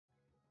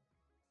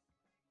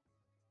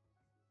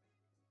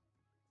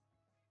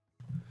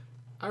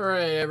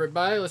Alright,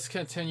 everybody, let's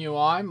continue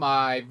on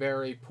my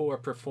very poor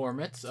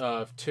performance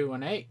of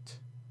 2-8.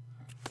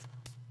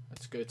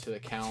 Let's go to the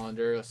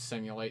calendar, let's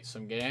simulate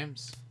some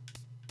games.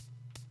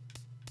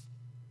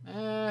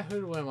 Who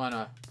do I want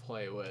to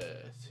play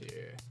with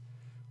here?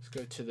 Let's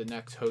go to the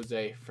next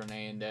Jose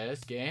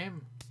Fernandez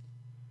game.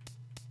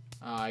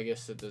 Oh, I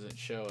guess it doesn't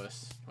show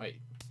us. Wait.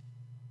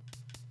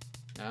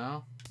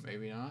 No?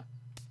 Maybe not?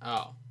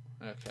 Oh,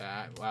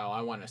 okay. Well,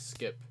 I want to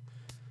skip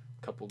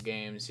couple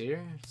games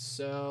here,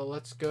 so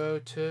let's go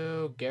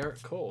to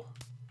Garrett Cole.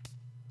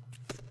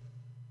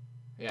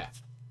 Yeah,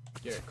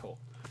 Garrett Cole.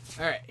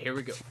 Alright, here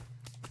we go.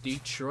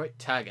 Detroit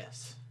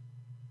Tigers.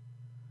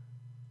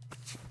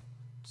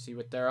 See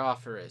what their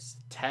offer is.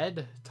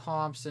 Ted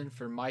Thompson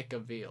for Micah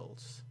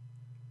Fields.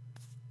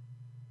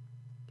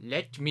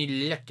 Let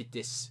me look at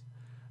this.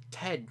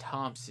 Ted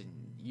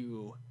Thompson,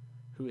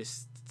 who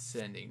is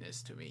sending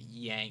this to me?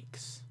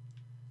 Yanks.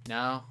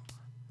 No?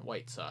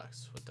 White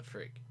Sox. What the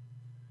freak?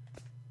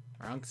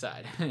 Wrong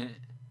side.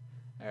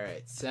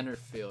 Alright, center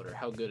fielder.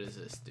 How good is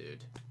this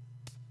dude?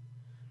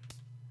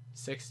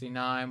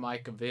 69,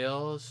 Micah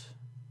Fields.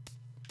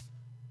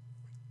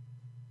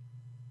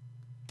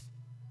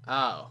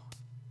 Oh.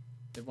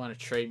 They want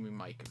to trade me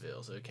Micah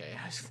Fields. Okay.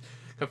 I was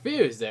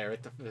confused there.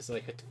 I was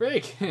like, what the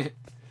freak? Let's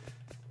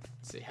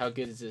see, how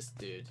good is this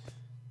dude?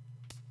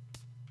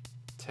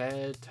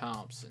 Ted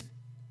Thompson.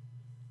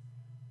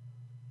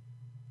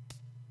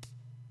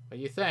 What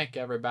do you think,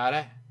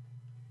 everybody?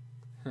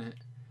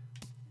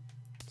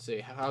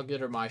 See, how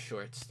good are my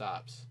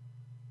shortstops?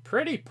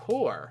 Pretty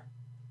poor.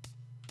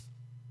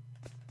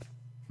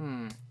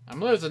 I'm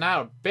losing out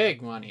on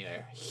big money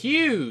there.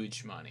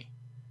 Huge money.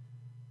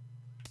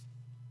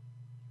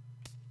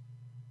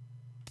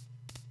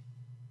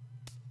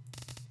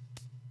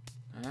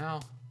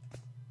 Well,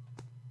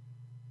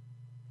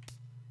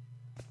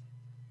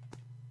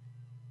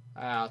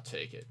 I'll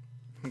take it.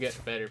 Get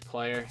a better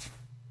player.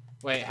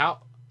 Wait, how?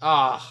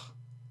 Ah,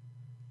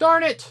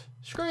 darn it!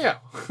 Screw you.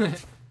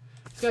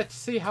 Got to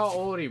see how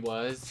old he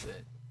was.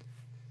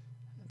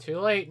 Too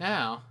late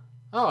now.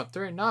 Oh, I'm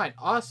 3-9.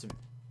 Awesome.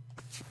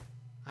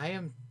 I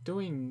am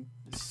doing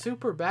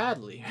super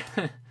badly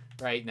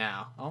right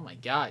now. Oh my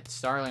god.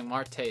 Starling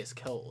Marte is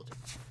cold.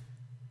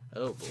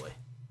 Oh boy.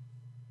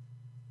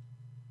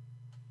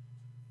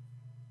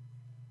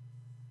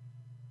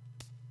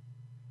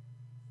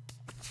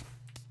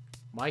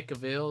 Micah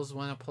Fields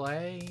want to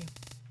play?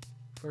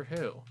 For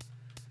who?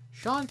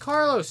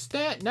 Giancarlo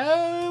Stanton.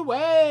 No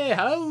way,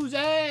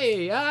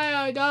 Jose.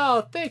 I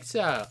don't think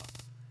so.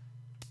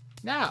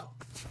 No.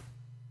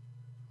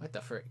 What the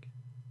frick?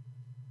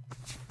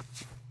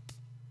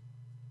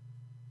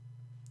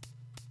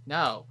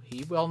 No,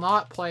 he will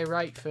not play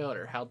right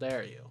fielder. How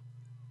dare you?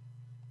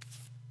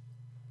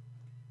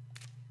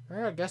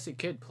 Well, I guess he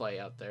could play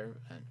out there.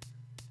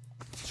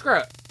 Screw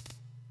it.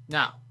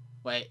 No.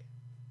 Wait.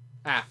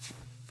 Ah,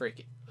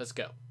 freaky. Let's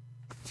go.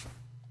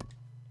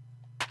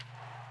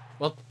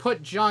 Well,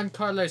 put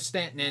Giancarlo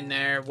Stanton in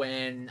there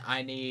when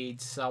I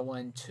need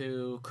someone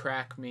to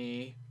crack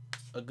me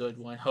a good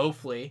one,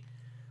 hopefully.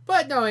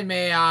 But knowing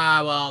me,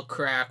 I won't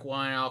crack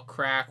one. I'll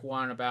crack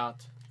one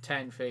about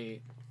 10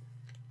 feet.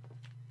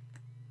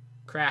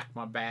 Crack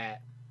my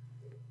bat.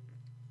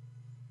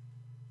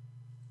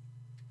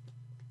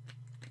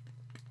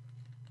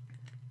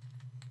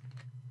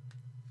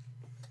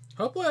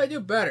 Hopefully I do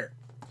better.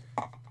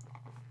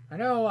 I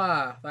know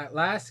that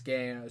last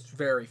game was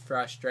very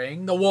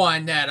frustrating. The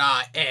one that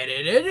I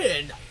edited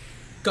and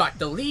got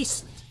the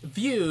least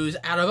views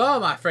out of all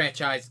my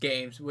franchise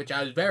games, which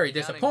I was very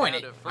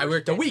disappointed. I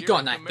worked a week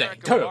on that thing,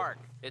 too.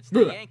 It's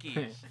the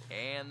Yankees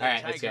and the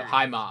Alright, let's go.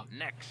 Hi, Mom.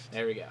 Next.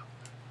 There we go.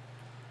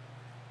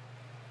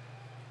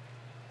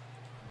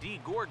 D.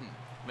 Gordon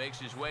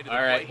makes his way to the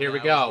Alright, plate here we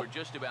now. go. We're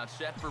just about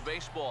set for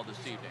baseball this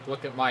evening.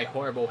 Look at my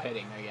horrible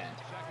hitting again.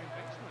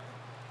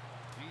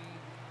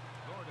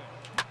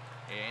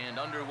 And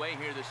underway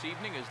here this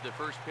evening as the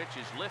first pitch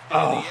is lifted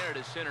in the air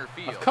to center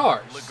field. Of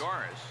course.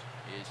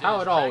 Lagares is how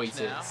in it his always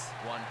now. is.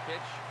 One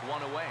pitch,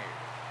 one away.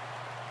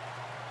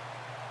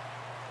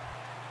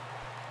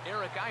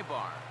 Eric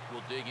Ibar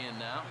will dig in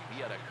now.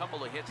 He had a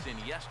couple of hits in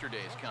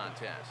yesterday's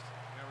contest.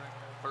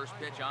 First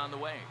pitch on the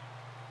way.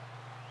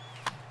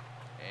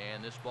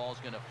 And this ball's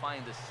going to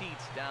find the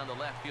seats down the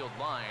left field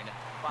line.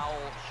 Foul,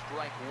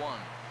 strike one.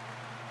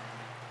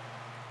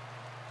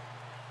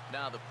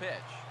 Now the pitch.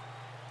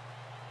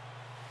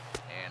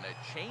 And a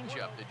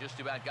changeup that just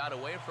about got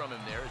away from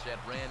him there as that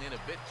ran in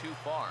a bit too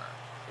far.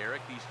 Eric,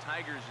 these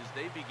Tigers, as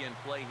they begin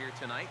play here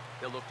tonight,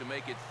 they'll look to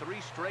make it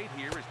 3 straight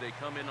here as they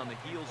come in on the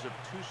heels of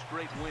 2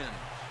 straight wins.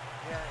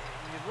 Yeah,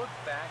 when you look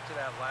back to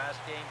that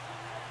last game,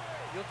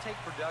 you'll take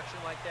production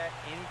like that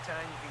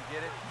anytime you can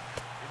get it.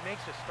 It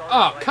makes a start.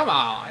 Oh, come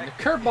on. The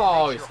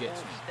curveball always gets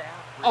me.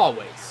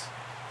 Always.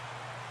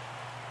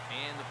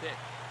 And the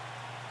pitch.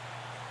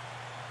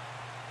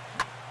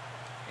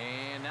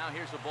 And now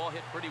here's the ball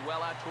hit pretty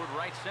well out toward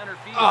right center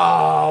field.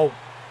 Oh!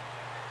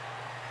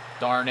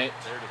 Darn it.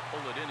 There to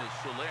pull it in is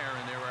Soler,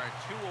 and there are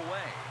 2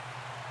 away.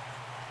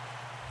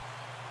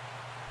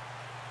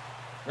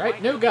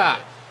 Right, new guy.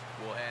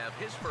 Will have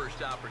his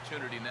first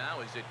opportunity now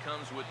as it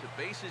comes with the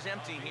bases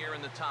empty here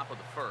in the top of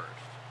the first.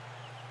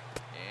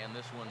 And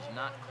this one's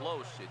not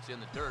close. It's in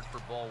the dirt for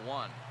ball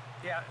one.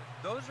 Yeah,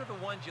 those are the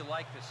ones you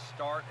like to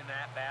start in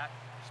that bat,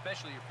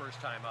 especially your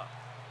first time up.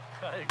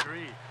 I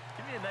agree.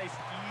 Give me a nice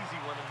easy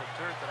one in the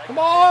dirt that I Come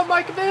on,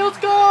 Mike Vale, let's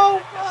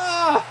go!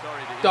 Ah,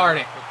 darn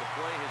it. But the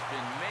play has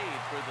been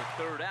made for the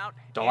third out.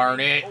 Darn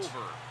it.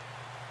 Over.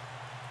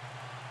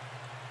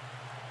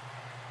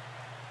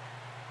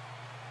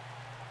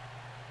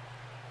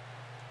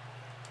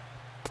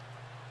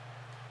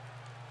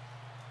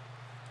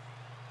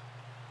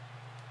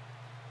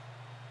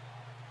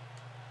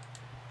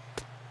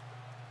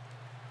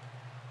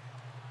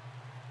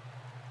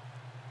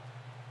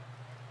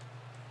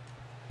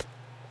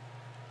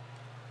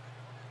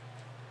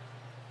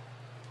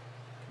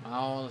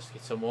 Oh, let's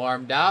get some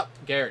warmed up.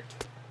 Garrett,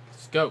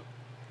 let's go.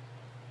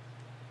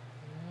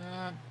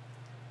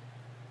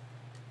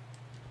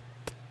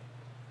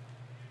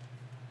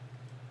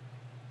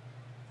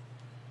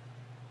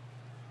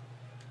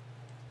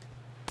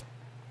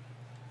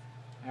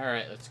 All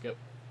right, let's go.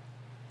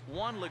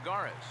 Juan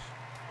Lagares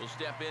will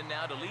step in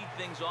now to lead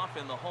things off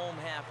in the home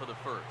half of the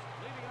first.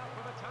 Leading out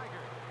for the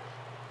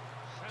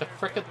Tigers. Get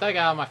the frickin' thing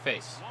out of my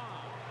face.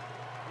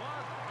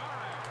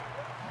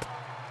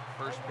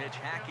 First pitch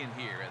hack in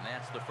here, and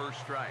that's the first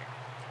strike.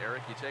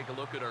 Eric, you take a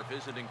look at our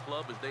visiting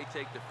club as they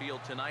take the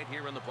field tonight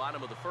here in the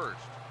bottom of the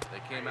first.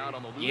 They came out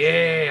on the losing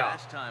end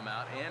last time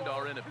out and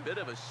are in a bit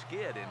of a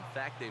skid. In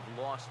fact, they've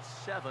lost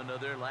 7 of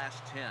their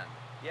last 10.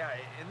 Yeah,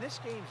 and this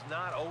game's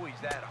not always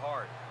that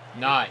hard.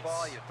 You Nice. hit the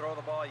ball, you throw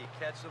the ball, you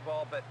catch the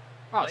ball, but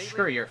Oh, lately,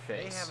 screw your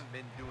they face. haven't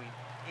been doing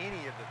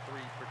any of the 3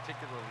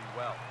 particularly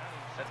well.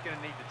 That's going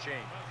to need to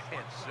change,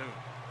 and soon.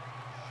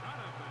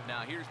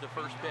 Now here's the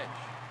first pitch.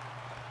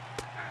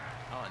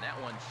 Oh, and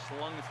that one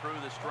slung through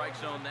the strike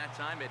zone that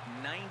time at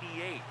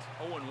 98,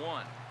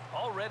 0-1.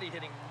 already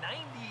hitting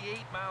 98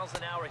 miles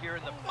an hour here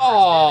in the first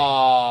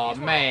Oh,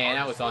 inning. man,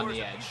 that was on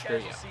the edge. These Screw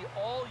guys you. will see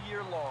all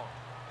year long.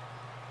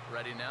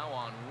 Ready now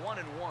on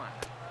 1-1.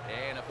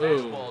 And a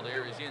fastball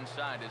there is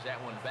inside as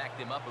that one backed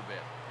him up a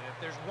bit. And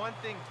if there's one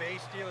thing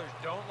base stealers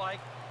don't like,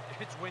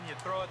 it's when you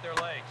throw at their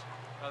legs.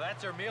 Now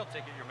that's their meal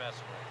ticket you're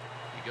messing with.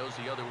 He goes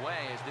the other way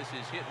as this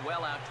is hit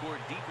well out toward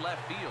deep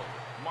left field.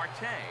 Marte.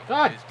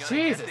 God, is gonna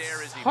Jesus, get there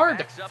as it's he hard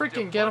to backs up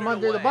freaking put get him it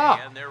under the away, ball.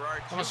 and there are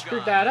two Almost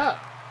screwed gone that now.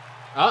 up.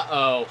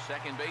 Uh-oh.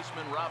 Second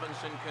baseman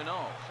Robinson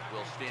Cano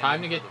will stand Time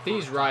to in get for the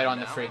these first right time on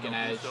the now, freaking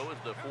and edge. So is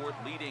the 4th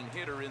leading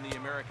hitter in the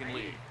American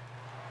League.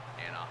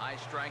 And a high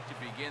strike to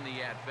begin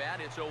the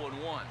at-bat. It's 0-1.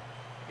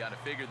 You got to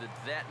figure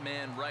that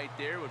man right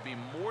there would be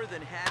more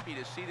than happy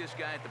to see this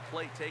guy at the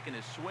plate taking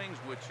his swings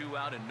with 2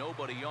 out and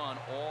nobody on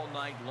all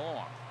night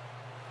long.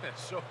 And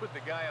so would the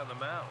guy on the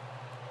mound.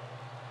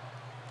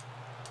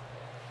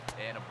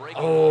 And a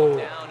breaking ball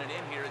down and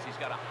in here as he's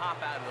got to hop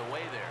out of the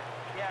way there.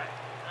 Yeah,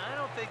 I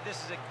don't think this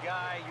is a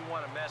guy you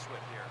want to mess with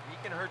here. He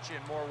can hurt you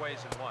in more ways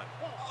than one.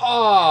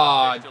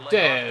 Oh, There's a leg off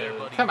there, dude.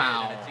 but he Come did,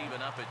 on. And it's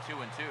even up at 2-2.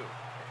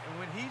 And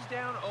when he's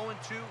down 0-2,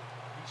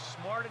 he's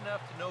smart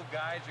enough to know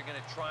guys are going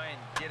to try and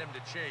get him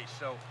to chase.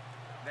 So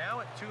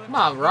now at 2-2, Come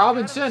on, he's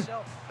Robinson. got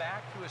himself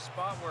back to a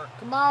spot where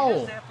Come he on.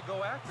 doesn't have to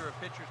go after a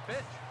pitcher's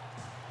pitch.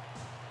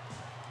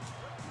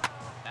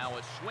 Now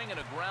a swing and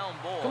a ground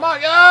ball. Come on,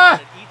 yeah!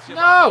 And it eats him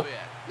No! up a bit.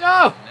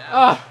 No!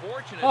 Now,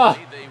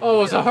 unfortunately, they Oh,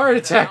 it was a will heart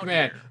get attack, out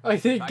man. here. I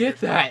didn't get Tigers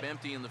that. drop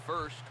empty in the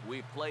first.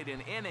 We played an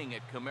inning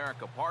at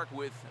Comerica Park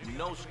with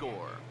no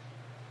score.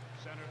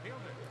 Center fielder,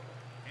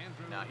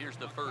 Andrew. Now here's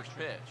the first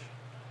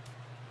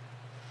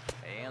pitch.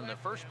 And the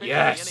first pitch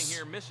Yes. of the inning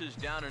here misses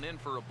down and in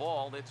for a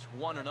ball. It's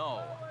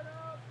 1-0.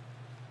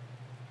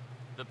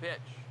 The pitch.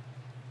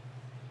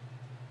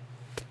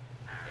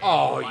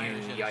 Oh,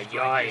 Fires in yay,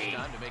 strike this yay.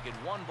 time to make it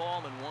 1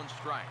 ball and 1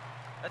 strike.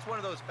 That's one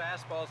of those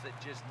fastballs that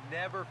just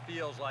never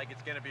feels like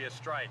it's going to be a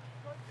strike.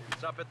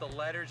 It's up at the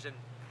letters, and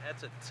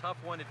that's a tough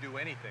one to do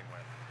anything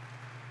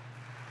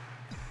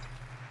with.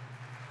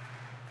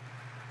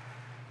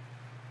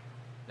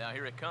 Now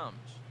here it comes.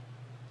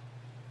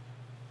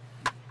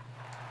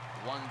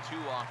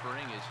 1-2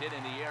 offering is hit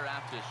in the air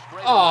out to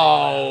straight.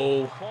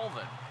 Oh.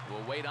 Colvin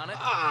will wait on it.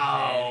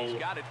 Oh. And he's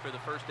got it for the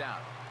first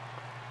out.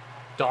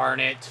 Darn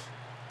it.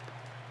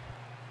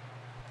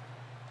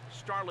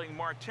 Starling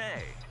Marte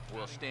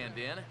will stand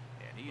in,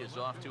 and he is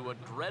off to a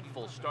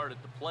dreadful start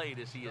at the plate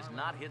as he has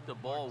not hit the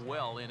ball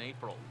well in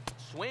April.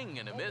 Swing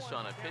and a miss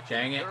on a pitch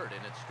Dang in it. third,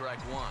 and it's strike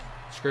 1.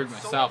 Screwed So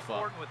myself up.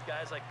 important with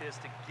guys like this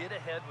to get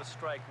ahead with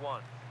strike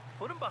one.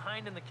 Put them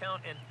behind in the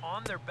count and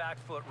on their back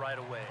foot right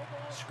away.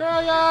 Screw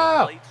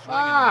ya! Late swing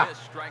and a Ah. miss,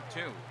 strike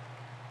 2.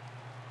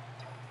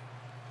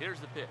 Here's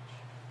the pitch.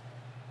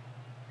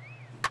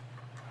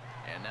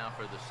 And now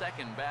for the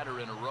second batter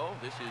in a row,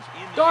 this is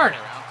in the Darn air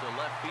it. out to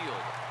left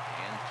field.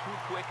 And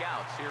 2 quick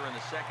outs here in the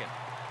second.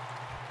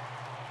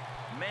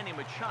 Manny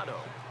Machado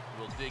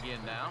will dig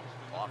in now.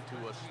 Off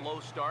to a slow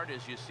start,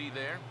 as you see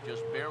there.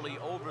 Just barely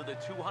over the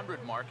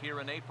 200 mark here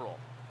in April.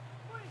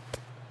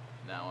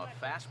 Now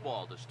a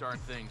fastball to start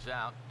things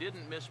out.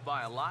 Didn't miss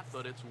by a lot,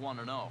 but it's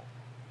 1-0.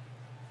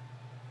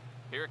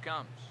 Here it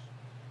comes.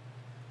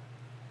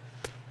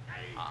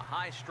 A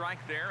high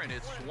strike there, and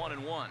it's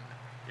 1-1.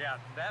 Yeah,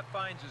 that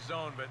finds a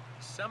zone, but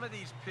some of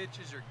these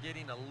pitches are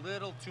getting a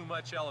little too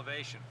much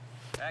elevation.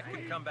 That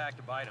could come back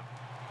to bite him.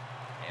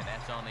 And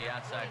that's on the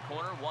outside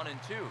corner,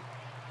 1-2.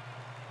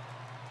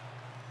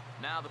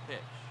 Now the pitch.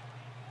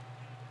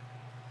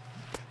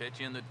 Pitch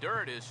in the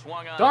dirt is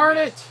swung on. Darn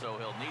it! So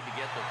he'll need to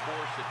get the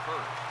force at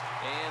first.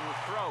 And the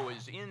throw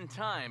is in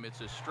time.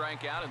 It's a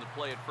strikeout, and the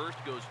play at first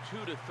goes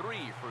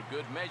 2-3 for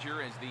good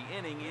measure as the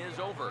inning is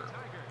over.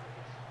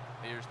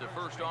 Here's the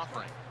first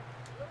offering.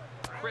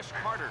 Chris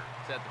Carter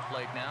is at the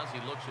plate now as he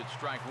looks at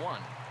strike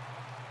one.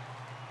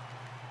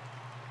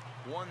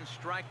 One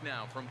strike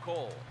now from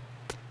Cole.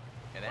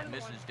 And that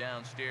misses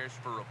downstairs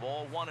for a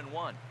ball,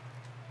 1-1.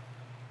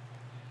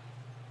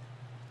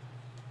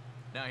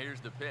 Now here's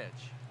the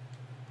pitch.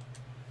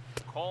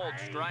 Called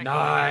strike on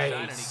the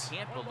inside, and he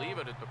can't believe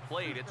it at the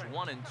plate. It's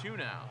 1-2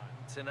 now.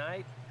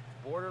 Tonight,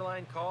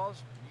 borderline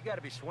calls, you got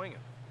to be swinging.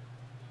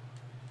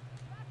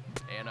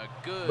 And a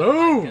good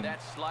boom bite to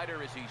that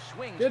slider as he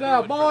swings. Get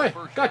out, boy.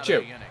 Got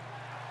you.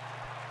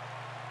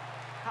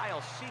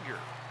 Kyle Seager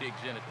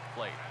digs in at the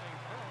plate.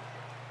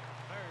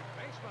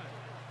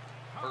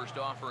 First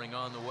offering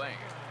on the way.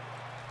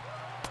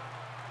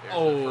 There's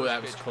oh,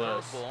 that was pitch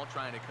close. Curveball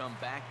trying to come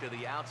back to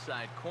the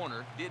outside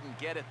corner. Didn't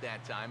get it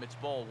that time. It's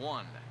ball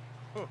one.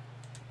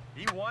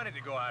 He wanted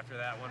to go after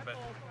that one, but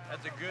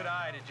that's a good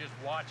eye to just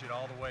watch it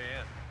all the way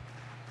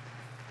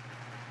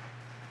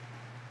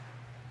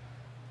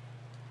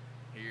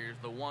in. Here's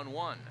the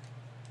 1-1.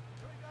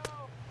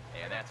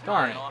 And that's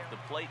Darn it. off the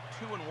plate,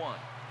 2-1.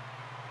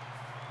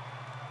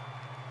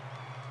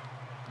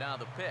 Now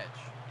the pitch.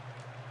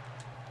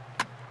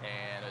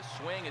 And a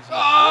swing as he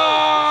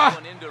throws this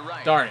one into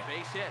right. Darn it.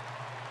 Base hit.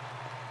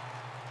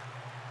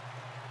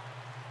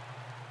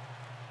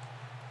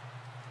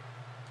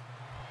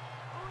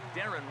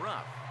 Darren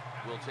Ruff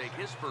will take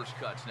his first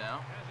cuts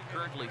now.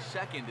 Currently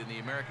second in the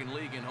American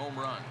League in home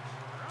runs.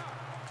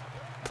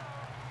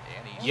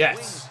 And he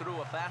swings through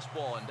a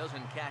fastball and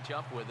doesn't catch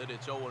up with it.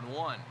 It's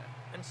 0-1.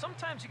 And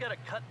sometimes you got to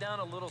cut down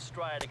a little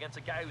stride against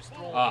a guy who's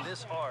throwing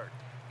this hard.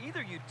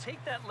 Either you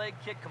take that leg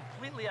kick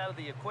completely out of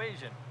the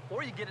equation,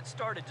 or you get it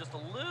started just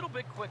a little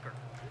bit quicker.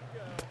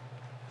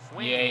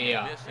 Swing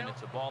and miss, and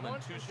it's a ball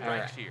and 2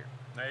 strikes here.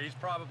 Now, he's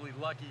probably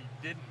lucky he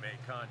didn't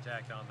make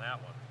contact on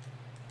that one.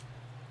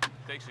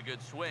 Takes a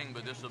good swing,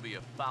 but this will be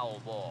a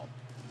foul ball.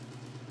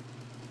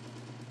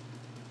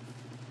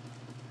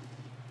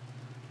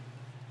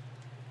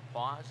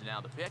 Pause, now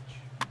the pitch.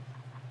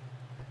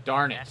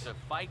 Darn it. That's a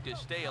fight to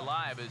stay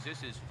alive as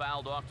this is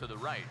fouled off to the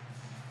right.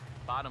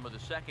 Bottom of the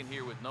second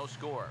here with no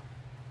score.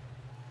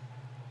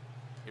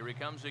 Here he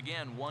comes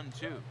again,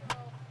 1-2.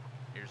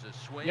 Here's a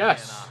swing and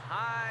a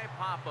high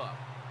pop-up.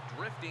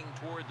 Drifting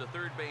toward the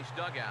third base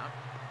dugout.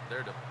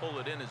 There to pull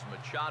it in is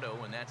Machado,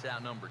 and that's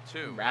out number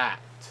 2. Right.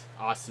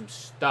 Awesome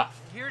stuff.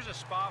 Here's a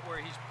spot where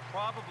he's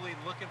probably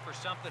looking for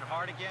something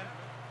hard again,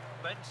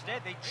 but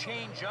instead they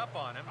change up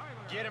on him,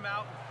 get him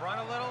out in front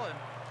a little, and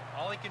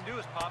all he can do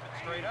is pop it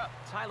straight up.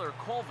 Tyler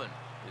Colvin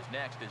is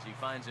next as he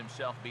finds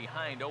himself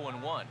behind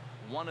 0-1.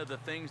 One of the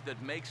things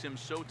that makes him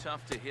so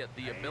tough to hit,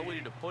 the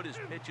ability to put his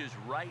pitches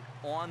right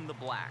on the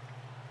black.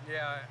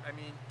 Yeah, I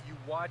mean, you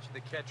watch the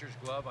catcher's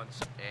glove on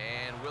some.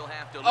 And we'll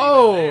have to leave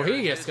it there.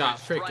 He just got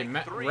freaking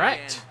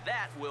wrecked. And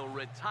that will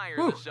retire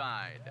the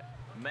side.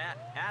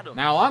 Matt Adams.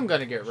 Now I'm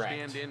going to get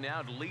wrecked. Stand in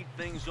now to lead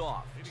things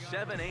off.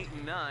 7, 8,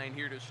 and 9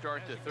 here to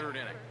start the third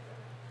inning.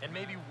 And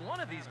maybe one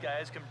of these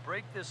guys can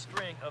break this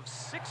string of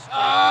 6 straight.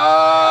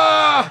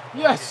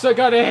 Yes, I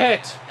got a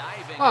hit.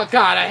 I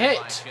got a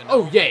hit.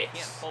 Oh,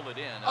 yes.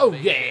 Oh,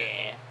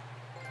 yeah.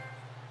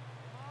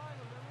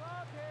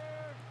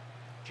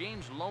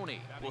 James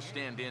Loney will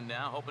stand in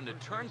now, hoping to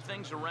turn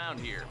things around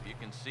here. You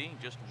can see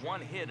just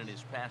 1 hit in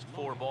his past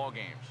 4 ball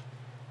games.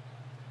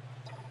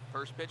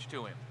 First pitch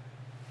to him.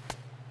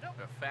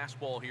 A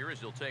fastball here as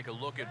he'll take a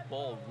look at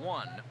ball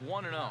 1,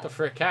 1-0. The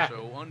frick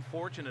happened? So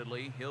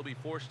unfortunately, he'll be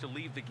forced to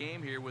leave the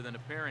game here with an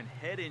apparent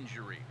head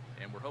injury.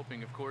 And we're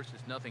hoping, of course,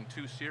 it's nothing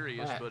too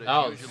serious, but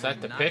it's is that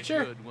the not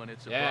pitcher? good when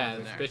it's Yeah, above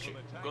the that's neck. pitcher.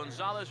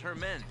 Gonzalez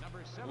Hermen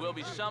will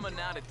be summoned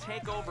now to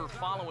take over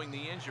following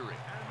the injury.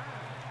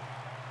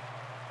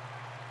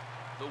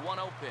 The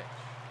 1-0 pitch.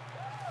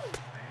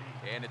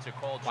 And it's a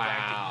called strike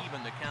to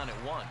even the count at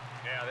 1.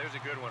 Yeah, there's a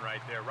good one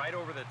right there, right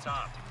over the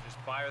top. Just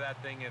fire that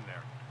thing in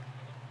there.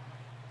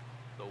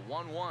 The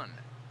 1-1.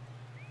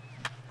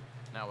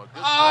 Now a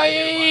good back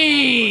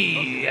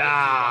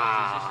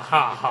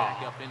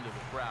up into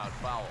the crowd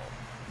foul.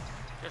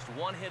 Just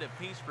 1 hit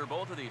apiece for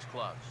both of these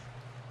clubs.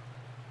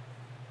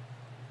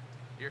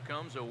 Here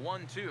comes a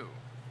 1-2.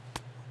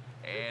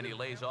 And he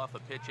lays off a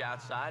pitch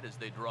outside as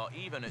they draw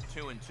even at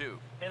 2-2.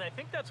 And I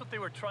think that's what they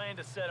were trying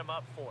to set him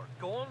up for.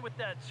 Going with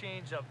that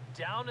changeup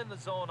down in the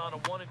zone on a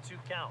 1-2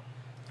 count.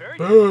 Very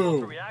difficult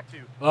to react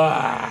to.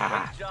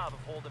 Great job of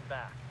holding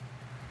back.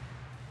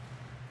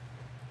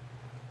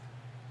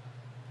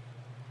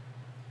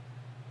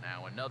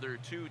 Now another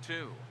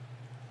 2-2.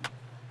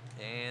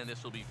 And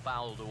this will be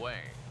fouled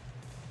away.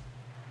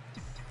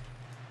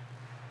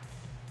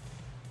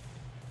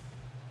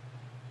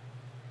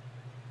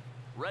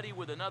 Ready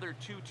with another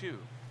 2-2.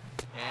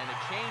 And a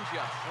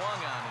changeup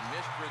swung on and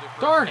missed for the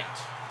first. Darn it.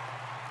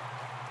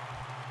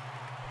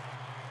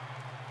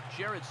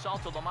 Jared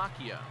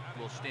Saltalamacchia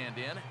will stand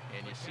in,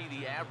 and you see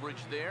the average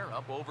there,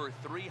 up over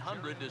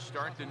 300 to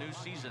start the new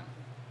season.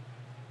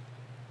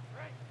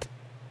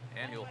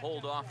 And he'll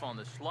hold off on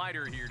the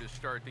slider here to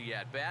start the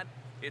at-bat.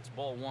 It's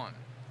ball one.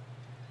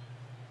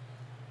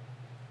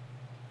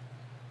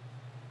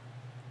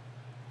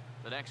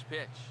 The next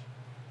pitch.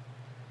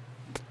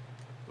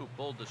 Who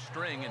pulled the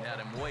string and had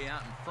him way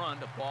out in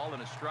front, a ball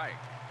and a strike.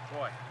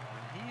 Boy,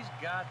 when he's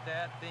got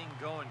that thing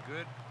going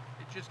good,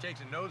 it just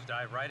takes a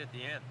nosedive right at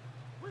the end.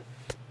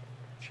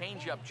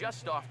 Change up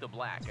just off the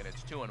black, and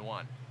it's 2-1. Try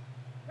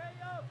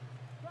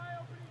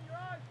opening your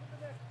eyes for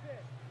the next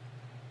pitch.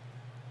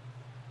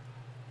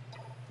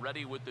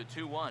 Ready with the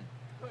 2-1.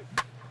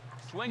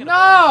 Swinging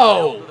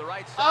No! to the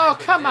right side, Oh,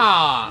 but come this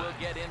on. will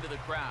get into the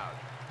crowd.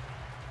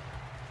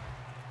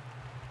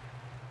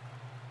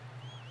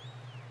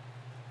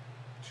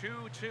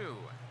 2-2.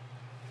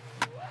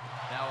 Now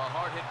a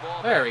hard hit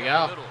ball. There we back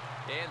up go. the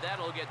middle, and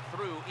that'll get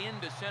through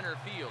into center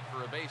field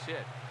for a base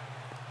hit.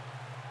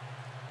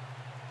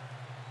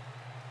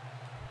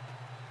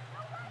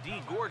 D.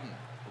 Gordon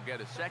will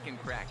get a second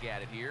crack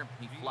at it here.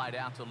 He flied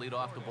out to lead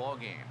off the ball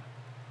game.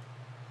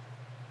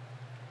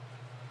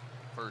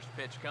 First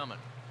pitch coming.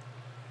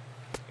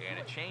 And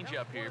a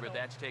changeup here, but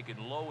that's taken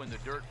low in the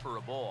dirt for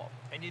a ball.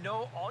 And you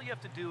know, all you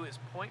have to do is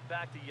point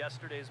back to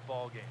yesterday's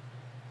ball game.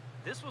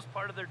 This was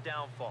part of their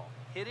downfall,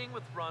 hitting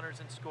with runners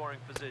in scoring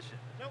position.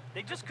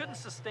 They just couldn't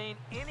sustain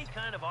any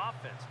kind of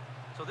offense.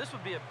 So this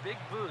would be a big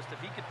boost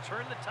if he could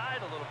turn the tide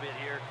a little bit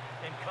here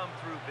and come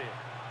through big.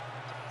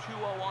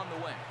 2-0 on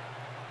the way.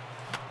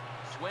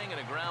 Swing and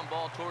a ground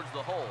ball towards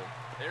the hole.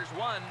 There's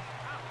one.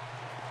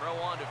 Throw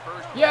on to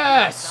first.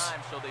 Yes!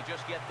 Time, so they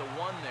just get the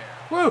one there.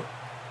 Woo!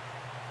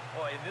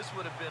 Boy, and this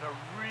would have been a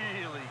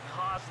really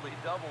costly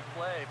double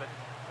play, but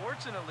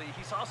fortunately,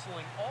 he's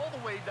hustling all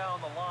the way down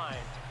the line,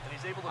 and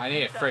he's able to I need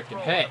beat a that freaking throw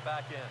on hit. the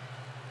back end.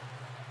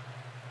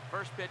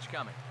 First pitch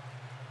coming.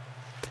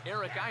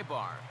 Eric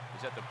Ibar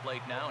is at the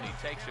plate now, and he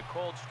takes a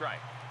cold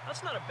strike.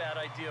 That's not a bad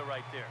idea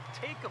right there.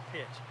 Take a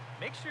pitch.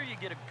 Make sure you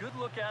get a good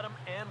look at him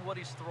and what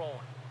he's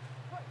throwing.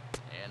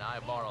 And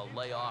Ibar will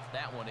lay off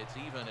that one. It's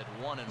even at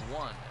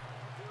 1-1.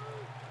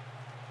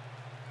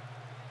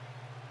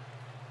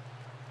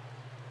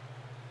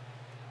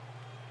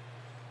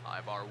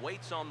 Ibar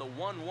waits on the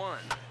 1-1.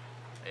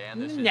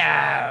 And this is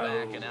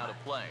back and out of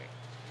play.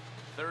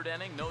 Third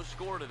inning, no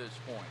score to this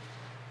point.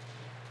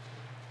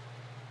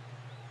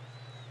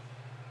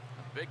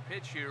 A big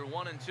pitch here,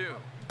 1-2.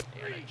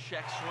 And a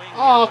check swing.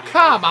 Oh, here,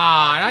 come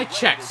on. I He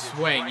check waited, it's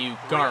swing, strike you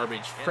three, garbage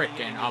and the frickin'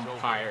 inning is over.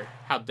 umpire.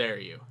 How dare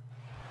you?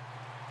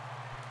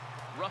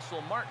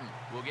 Russell Martin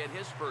will get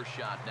his first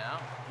shot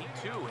now. He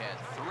too had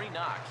 3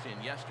 knocks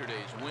in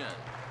yesterday's win.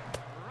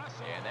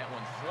 And that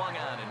one swung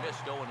on and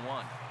missed 0-1.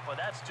 Well,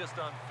 that's just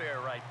unfair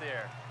right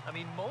there. I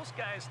mean, most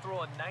guys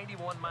throw a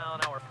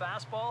 91-mile-an-hour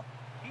fastball.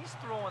 He's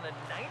throwing a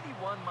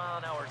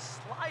 91-mile-an-hour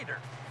slider.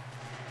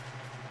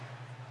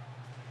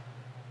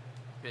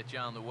 Pitch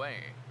on the way.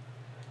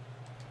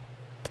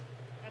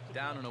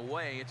 Down and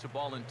away, it's a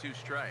ball and 2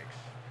 strikes.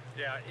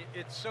 Yeah,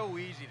 it's so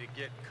easy to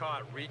get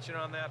caught reaching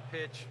on that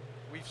pitch.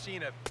 We've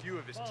seen a few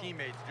of his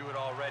teammates do it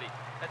already.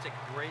 That's a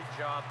great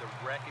job to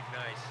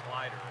recognize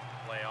slider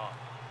and play off.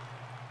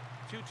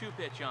 2-2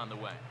 pitch on the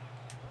way.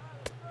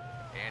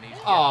 And he's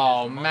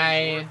Oh, getting his money's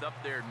man. worth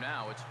up there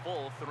now. It's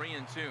full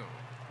 3-2.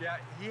 Yeah,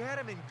 he had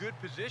him in good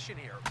position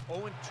here.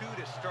 0-2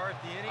 to start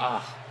the inning.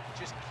 Ah.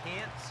 Just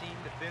can't seem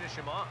to finish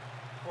him off.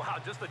 Wow,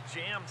 just a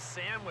jam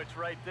sandwich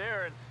right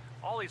there, and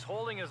all he's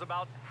holding is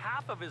about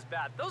half of his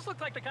bat. Those look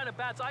like the kind of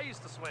bats I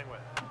used to swing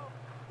with.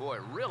 Boy,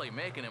 really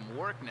making him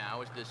work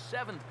now as the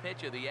 7th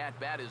pitch of the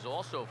at-bat is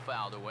also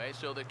fouled away,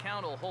 so the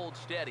count will hold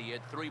steady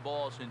at 3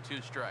 balls and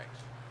 2 strikes.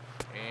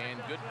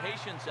 And good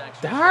patience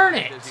exercise Darn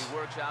it. as he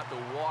works out the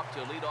walk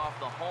to lead off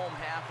the home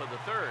half of the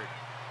 3rd.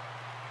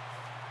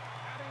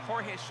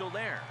 Jorge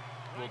Soler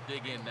will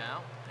dig in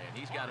now, and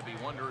he's got to be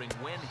wondering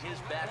when his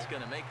bat's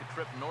going to make the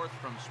trip north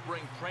from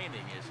spring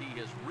training, as he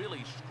has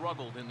really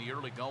struggled in the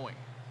early going.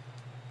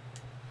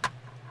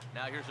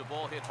 Now here's a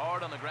ball hit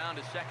hard on the ground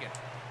to second.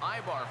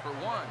 Ibar for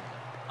 1.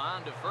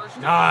 On to first.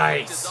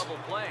 Nice. To double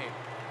play.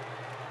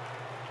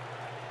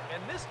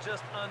 And this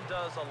just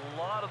undoes a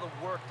lot of the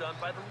work done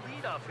by the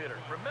leadoff hitter.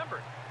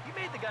 Remember, he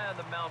made the guy on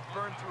the mound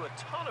burn through a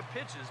ton of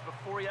pitches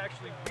before he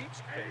actually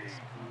reached base.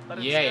 But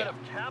instead of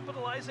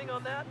capitalizing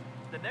on that,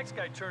 the next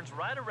guy turns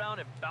right around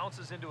and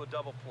bounces into a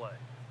double play.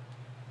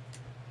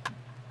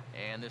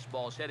 And this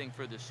ball's heading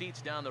for the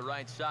seats down the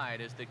right side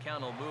as the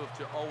count will move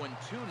to 0-2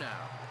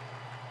 now.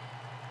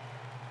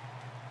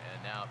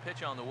 And now a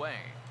pitch on the way.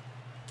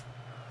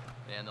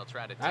 And they'll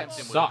try to tempt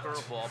him with a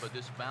curveball, but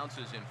this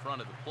bounces in front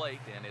of the plate,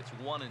 and it's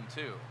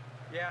 1-2.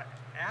 Yeah,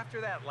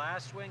 after that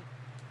last swing,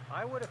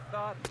 I would have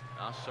thought.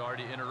 I'm sorry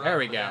to interrupt. There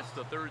we but go. That's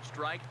the 3rd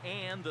strike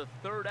and the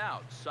 3rd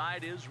out.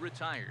 Side is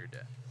retired.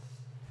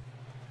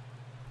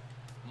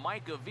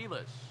 Mike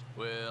Aviles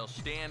will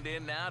stand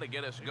in now to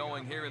get us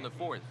going here in the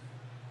fourth.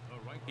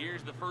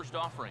 Here's the first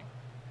offering.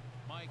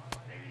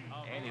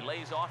 And he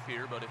lays off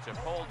here, but it's a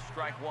called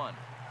strike one.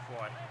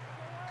 Boy,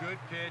 good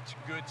pitch,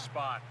 good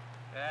spot.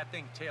 That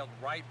thing tailed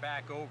right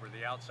back over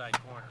the outside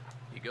corner.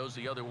 He goes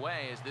the other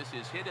way as this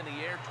is hit in the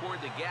air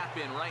toward the gap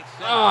in right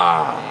center.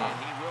 Ah. And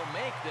he will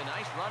make the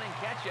nice running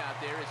catch out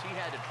there as he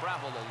had to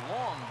travel a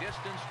long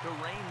distance to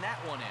rein that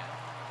one in.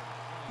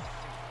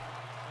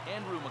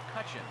 Andrew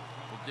McCutcheon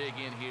will dig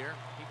in here.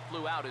 He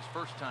flew out his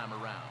first time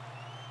around.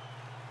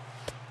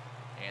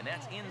 And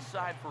that's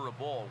inside for a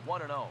ball,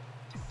 1-0.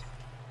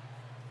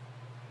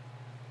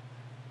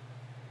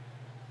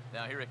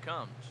 Now here it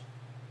comes.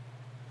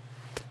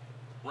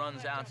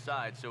 Runs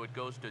outside, so it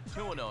goes to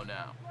 2-0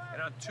 now.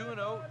 And on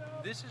 2-0,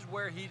 this is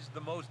where he's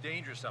the most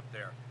dangerous up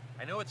there.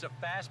 I know it's a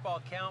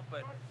fastball count,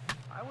 but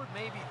I would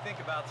maybe think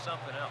about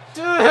something else.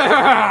 This one,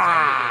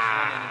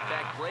 and in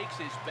fact, breaks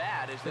his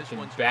bat as this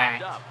one's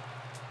popped up.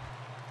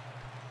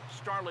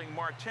 Starling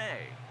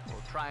Marte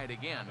will try it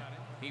again.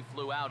 He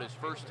flew out his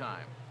first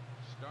time.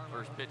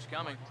 First pitch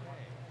coming.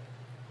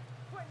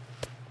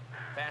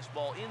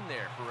 Fastball in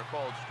there for a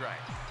called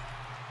strike.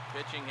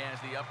 Pitching has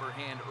the upper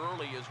hand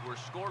early as we're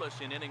scoreless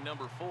in inning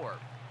number 4.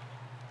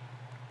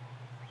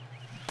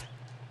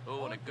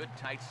 Oh, and a good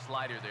tight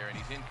slider there, and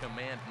he's in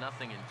command,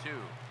 0-2.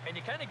 And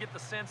you kind of get the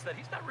sense that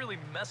he's not really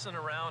messing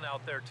around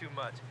out there too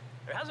much.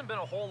 There hasn't been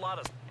a whole lot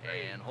of...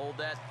 And hold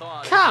that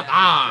thought. Come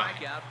on!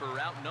 Strikeout for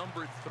route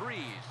number 3,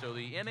 so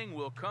the inning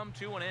will come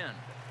to an end.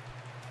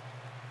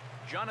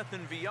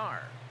 Jonathan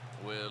Villar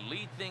will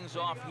lead things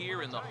off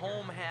here in the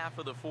home half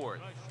of the fourth.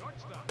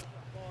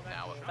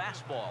 Now a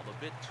fastball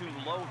a bit too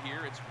low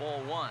here. It's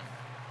ball 1.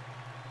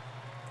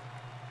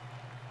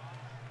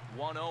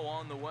 1-0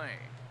 on the way.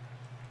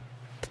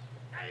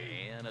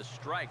 And a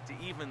strike to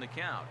even the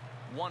count.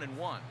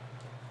 1-1.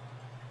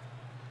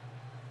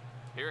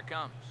 Here it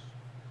comes.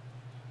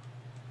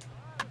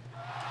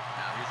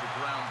 Now here's a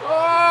ground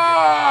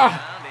ball.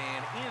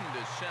 And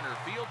into center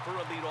field for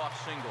a leadoff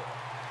single.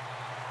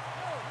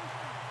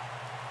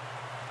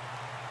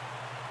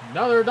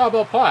 Another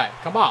double play.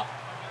 Come on.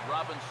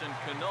 Robinson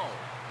Cano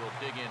will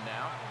dig in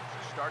now.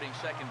 Starting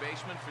second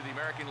baseman for the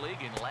American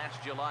League in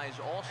last July's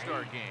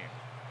All-Star game.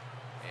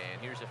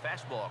 And here's a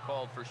fastball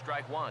called for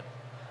strike 1.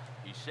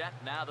 He's set,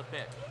 now the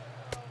pitch.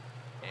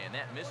 And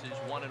that misses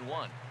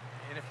 1-1.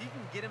 And if he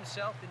can get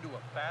himself into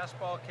a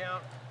fastball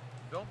count,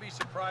 don't be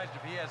surprised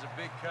if he has a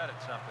big cut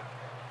at something.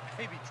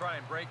 Maybe try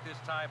and break this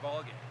tie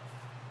ball game.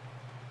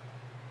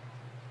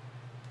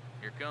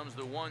 Here comes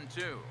the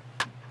 1-2.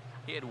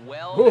 Hit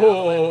well.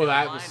 Oh,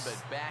 that line, was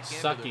but back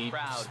sucky into the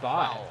crowd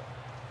spot. foul.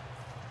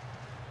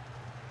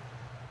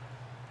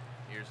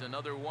 Here's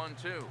another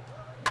 1-2.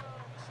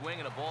 Swing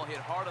and a ball hit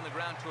hard on the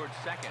ground towards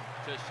second.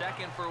 To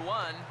second for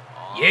 1.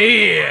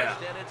 Yeah.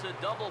 And it's a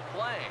double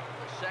play.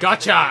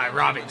 Gotcha,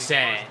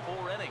 Robinson.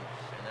 4 innings,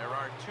 and there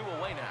are 2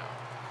 away now.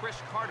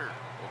 Chris Carter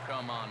will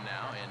come on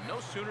now, and no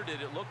sooner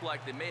did it look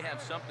like they may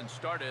have something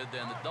started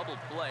than the double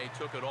play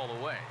took it all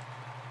away.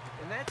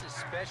 And that's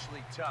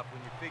especially tough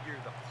when you figure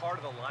the part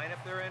of the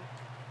lineup they're in.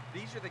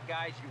 These are the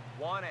guys you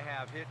want to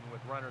have hitting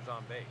with runners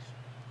on base.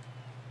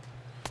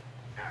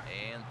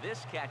 And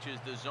this catches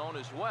the zone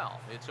as well.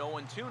 It's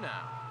 0-2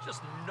 now.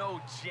 Just no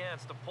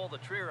chance to pull the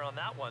trigger on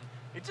that one.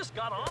 It just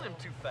got on him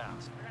too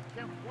fast.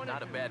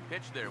 Not a bad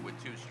pitch there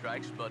with 2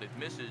 strikes, but it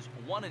misses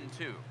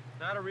 1-2.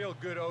 Not a real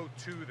good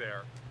 0-2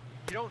 there.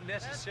 You don't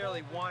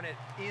necessarily want it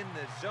in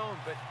the zone,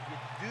 but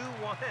you do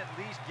want to at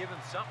least give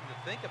him something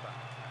to think about.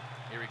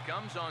 Here he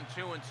comes on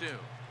 2-2.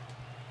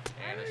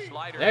 And a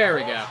slider. There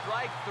we go.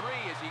 Strike 3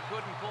 as he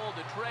couldn't pull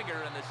the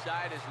trigger, and the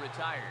side is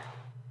retired.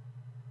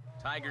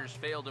 Tigers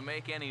failed to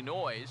make any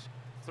noise.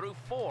 Through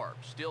 4,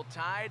 still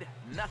tied,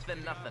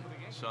 0-0.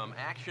 Some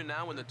action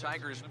now in the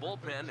Tigers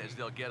bullpen as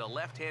they'll get a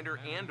left-hander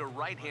and a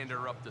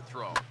right-hander up to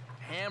throw.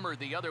 Hammered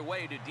the other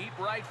way to deep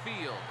right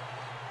field.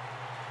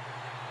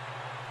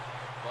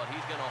 But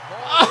he's going to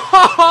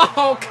hold.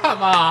 Oh,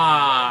 come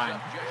on.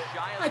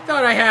 I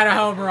thought I had a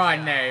home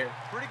run there.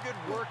 Pretty good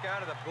work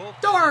out of the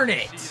bullpen. Darn you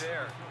it. see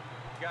there.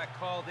 He got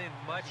called in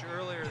much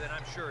earlier than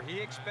I'm sure he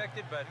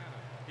expected, but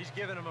he's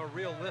given him a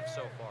real lift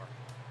so far.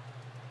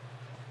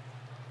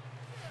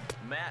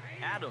 Matt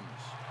Adams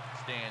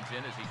stands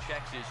in as he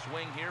checks his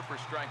swing here for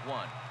strike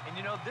 1. And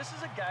you know, this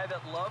is a guy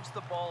that loves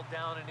the ball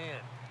down and in.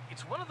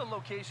 It's one of the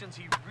locations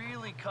he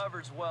really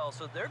covers well,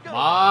 so they're going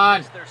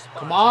to Come their spot.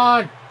 Come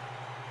on.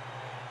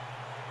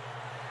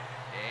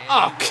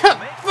 Oh, come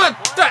on.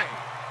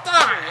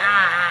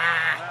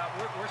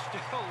 We're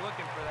still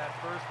looking for that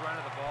first run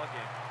of the ball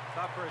game.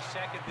 Thought for a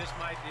second this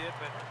might be it,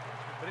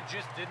 but it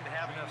just didn't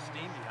have enough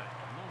steam behind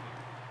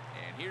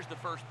it. And here's the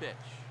first pitch.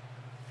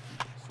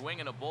 Swing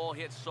and a ball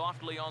hit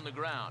softly on the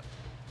ground,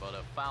 but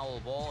a foul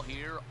ball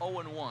here,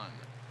 0-1.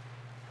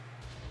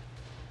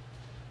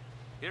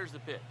 Here's the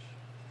pitch.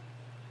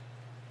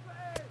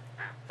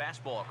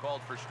 Fastball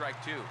called for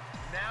strike 2.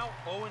 Now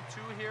 0-2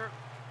 here.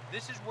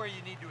 This is where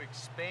you need to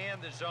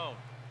expand the zone.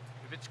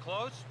 If it's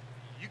close,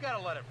 you got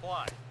to let it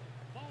fly.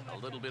 A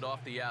little bit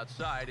off the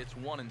outside. It's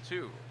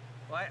 1-2.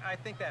 Well, I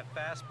think that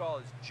fastball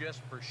is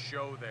just for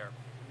show there.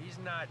 He's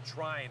not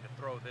trying to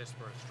throw this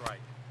for a strike.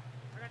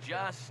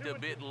 Just a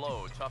bit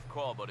low. Tough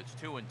call, but it's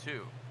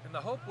 2-2. And the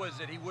hope was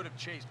that he would have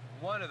chased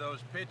one of those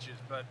pitches,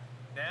 but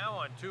now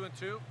on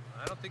 2-2,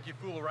 I don't think you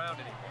fool around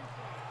anymore.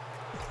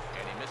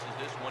 And he misses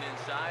this one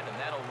inside, and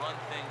that'll run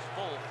things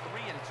full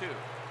 3-2.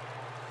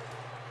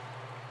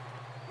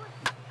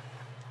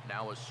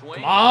 Now a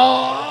swing. Come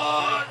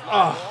on!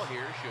 Ball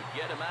here should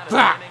get him out of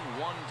the inning.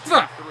 1,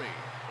 2, 3.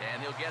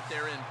 And he'll get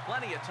there in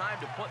plenty of time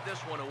to put this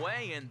one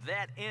away, and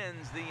that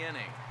ends the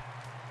inning.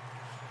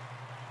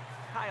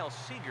 Kyle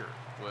Seager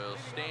will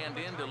stand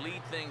in to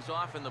lead things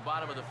off in the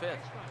bottom of the 5th.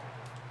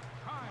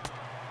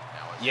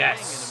 Now a swing and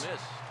a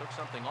miss. Took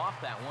something off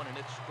that one, and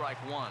it's strike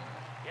 1.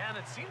 Yeah, and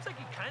it seems like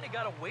he kind of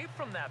got away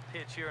from that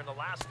pitch here in the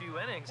last few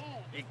innings.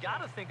 You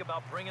got to think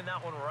about bringing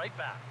that one right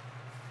back.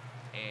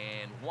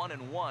 And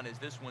 1-1 as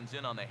this one's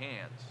in on the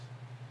hands.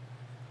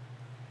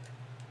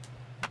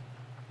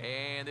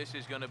 And this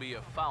is going to be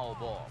a foul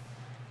ball.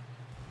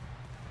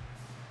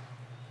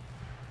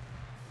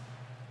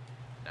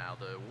 Now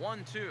the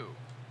 1-2.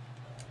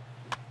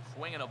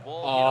 Swinging a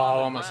ball.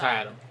 Oh, almost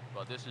had him.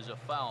 But this is a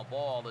foul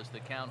ball as the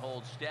count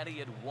holds steady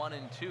at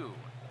 1-2.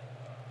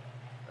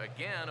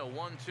 Again, a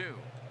 1-2.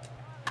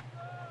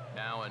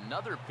 Now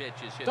another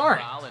pitch is hit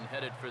foul and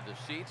headed for the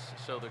seats,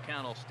 so the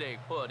count will stay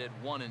put at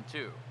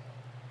 1-2.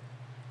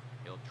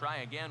 He'll try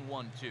again,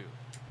 1-2.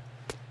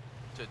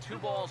 To 2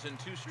 balls and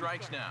 2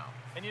 strikes now.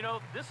 And you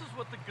know, this is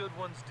what the good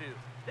ones do.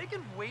 They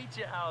can wait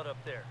you out up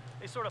there.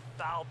 They sort of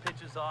foul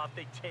pitches off.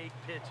 They take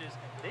pitches.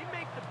 They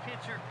make the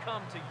pitcher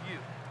come to you.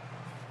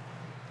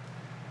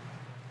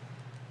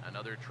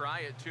 Another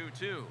try at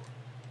 2-2.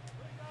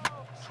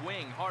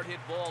 Swing, hard hit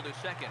ball to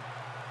second.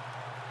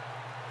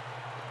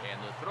 And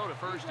the throw to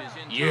first is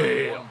in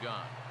time, 1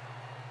 gone.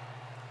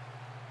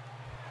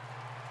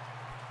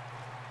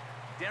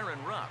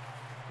 Darren Ruff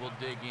will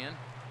dig in.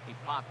 He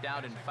popped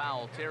out in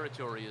foul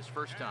territory his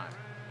first time.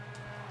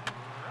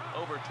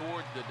 Over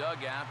towards the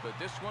dugout, but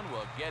this one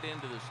will get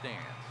into the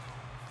stands.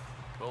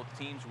 Both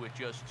teams with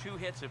just 2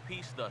 hits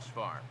apiece thus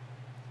far.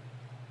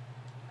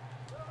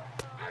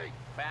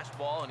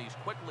 Fastball, and he's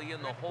quickly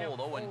in the hole,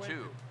 0-2.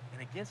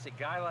 And against a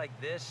guy like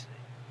this,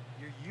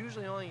 you're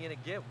usually only going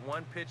to get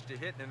 1 pitch to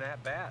hit in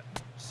that bat.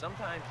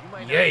 Sometimes you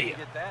might not even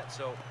get that,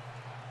 so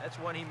that's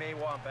one he may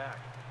want back.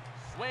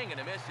 Swing and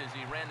a miss as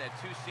he ran that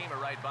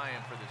 2-seamer right by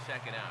him for the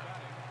second out.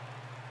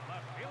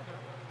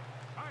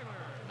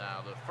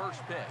 Now the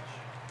first pitch.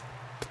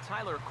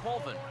 Tyler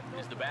Colvin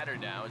is the batter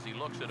now as he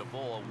looks at a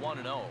ball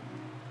 1-0.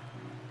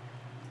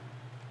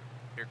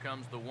 Here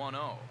comes the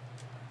 1-0.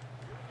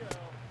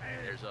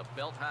 There's a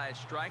belt-high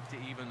strike to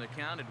even the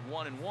count at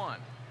 1-1.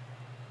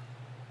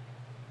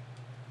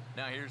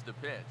 Now here's the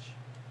pitch.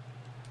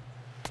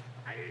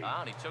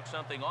 And he took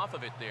something off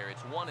of it there.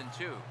 It's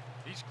 1-2.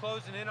 He's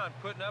closing in on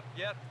putting up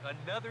yet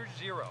another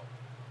 0.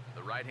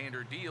 The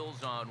right-hander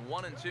deals on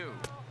 1-2.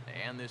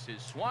 And this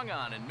is swung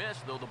on and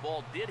missed, though the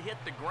ball did hit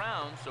the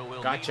ground, so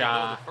he'll need to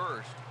go to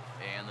first.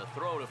 And the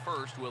throw to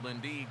first will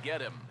indeed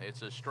get him.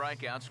 It's a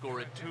strikeout,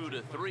 score at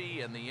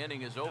 2-3, and the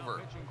inning is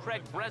over.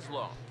 Craig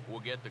Breslow will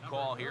get the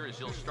call here as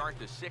he'll start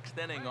the 6th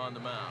inning on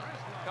the mound.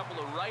 A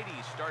couple of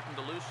righties starting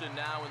to loosen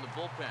now in the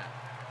bullpen.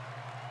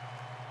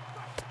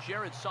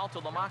 Jared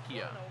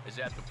Saltalamacchia is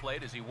at the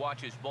plate as he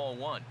watches ball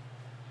 1.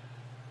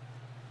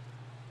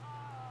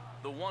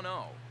 The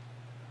 1-0.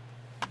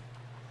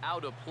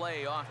 Out of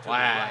play off to the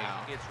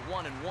right. It's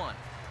 1-1.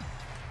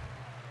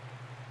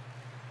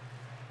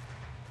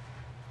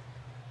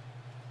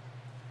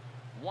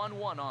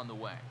 One on the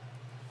way.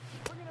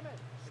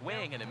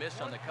 Swing and a miss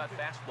on the cut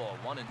fastball.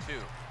 1-2.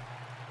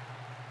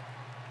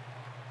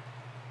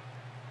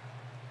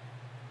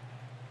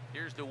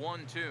 Here's the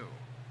 1-2.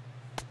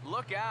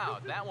 Look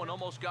out. That one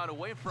almost got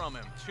away from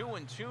him.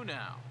 2-2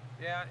 now.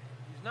 Yeah,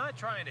 he's not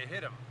trying to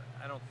hit him,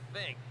 I don't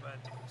think, but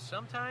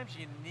sometimes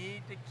you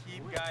need to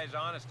keep guys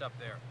honest up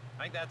there.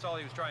 I think that's all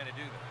he was trying to do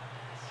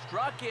there.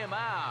 Struck him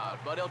out,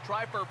 but he'll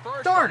try for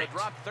first. Darn it.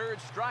 Drop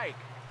third strike.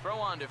 Throw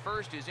on to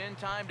first is in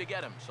time to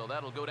get him, so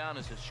that'll go down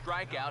as a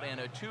strikeout and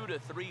a 2-3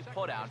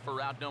 putout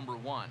for out number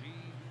 1.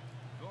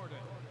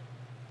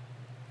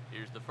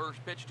 Here's the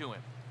first pitch to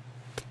him.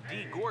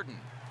 D. Gordon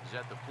is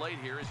at the plate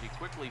here as he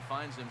quickly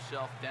finds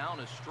himself down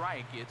a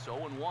strike. It's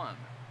 0-1.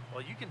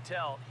 Well, you can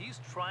tell he's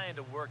trying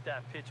to work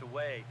that pitch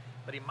away,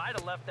 but he might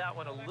have left that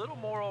one a little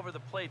more over the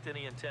plate than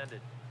he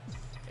intended.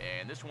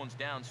 And this one's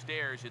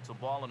downstairs. It's a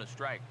ball and a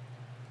strike.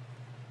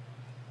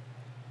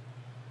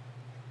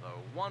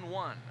 The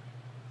 1-1.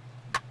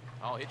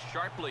 Oh, hit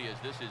sharply as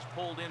this is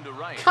pulled into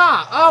right.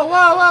 Oh,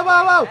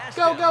 whoa.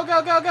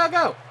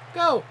 Go.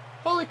 Go.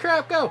 Holy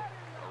crap, go.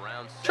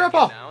 Around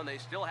triple. Now, and they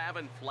still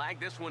haven't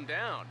flagged this one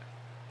down.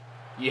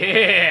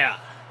 Yeah.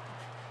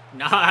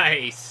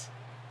 Nice.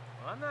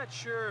 Well, I'm not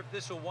sure if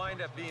this will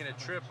wind up being a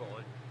triple.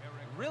 It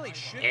really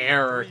should be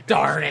error. a 3-base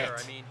Darn error.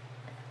 it. I mean,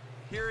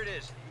 here it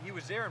is. He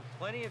was there in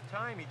plenty of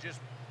time. He just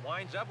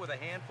winds up with a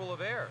handful of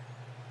air.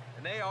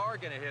 And they are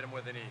going to hit him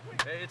with an E.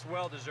 It's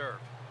well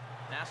deserved.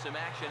 Now some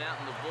action out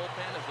in the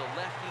bullpen as a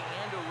lefty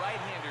and a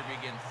right-hander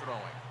begin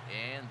throwing.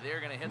 And they're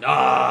going to hit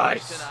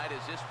nice. the tonight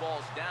as this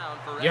ball's down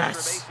for yes.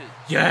 extra bases.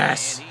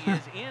 Yes. And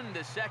he is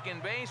into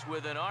second base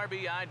with an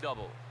RBI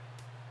double.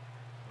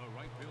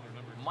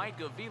 Mike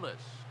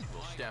Aviles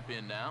will step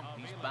in now.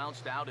 He's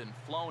bounced out and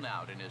flown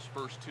out in his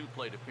first 2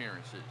 plate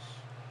appearances.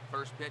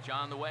 First pitch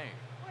on the way.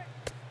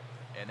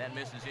 And that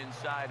misses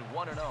inside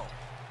 1-0.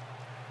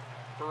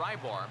 For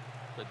Ibar,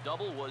 the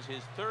double was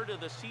his 3rd of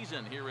the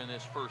season here in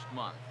this first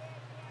month.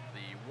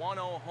 The 1-0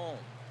 home.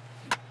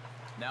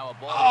 Now a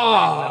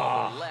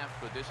ball to the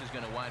left, but this is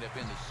going to wind up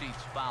in the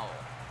seats foul.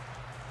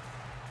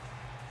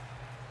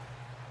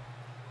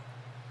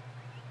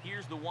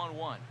 Here's the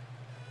 1-1.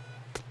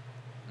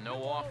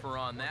 No offer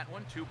on that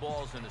one. 2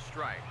 balls and a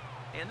strike.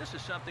 And this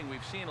is something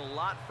we've seen a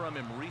lot from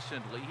him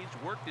recently.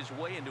 He's worked his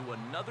way into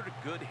another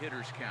good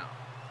hitter's count.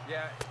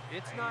 Yeah,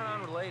 it's not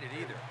unrelated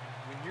either.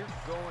 When you're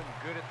going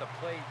good at the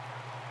plate,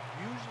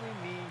 usually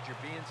means you're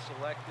being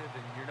selective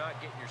and you're not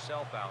getting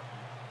yourself out.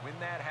 When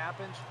that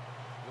happens,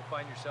 you'll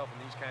find yourself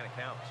in these kind of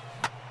counts.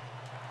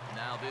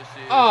 Now this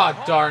is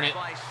darn it.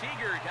 By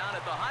Seager down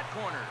at the hot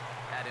corner.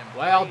 Had him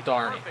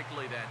darn it.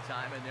 Perfectly that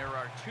time, and there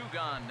are 2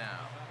 gone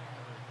now.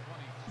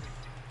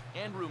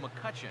 Andrew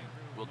McCutchen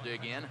will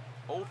dig in.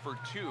 0 for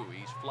 2.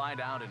 He's flied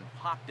out and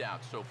popped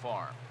out so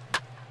far.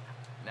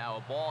 Now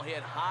a ball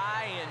hit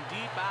high and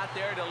deep out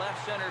there to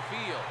left center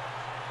field.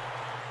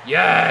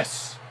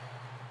 Yes.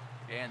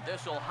 And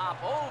this will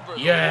hop over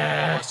the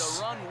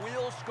yes. wall, but the run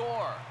will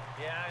score.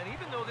 Yeah, and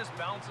even though this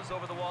bounces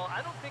over the wall,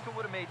 I don't think it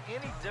would have made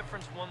any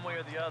difference one way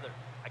or the other.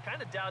 I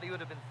kind of doubt he would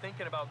have been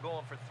thinking about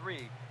going for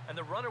 3, and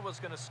the runner was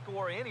going to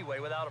score anyway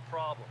without a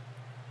problem.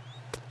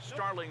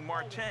 Starling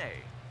Marte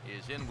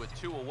is in with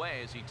 2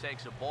 away as he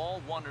takes a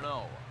ball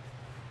 1-0.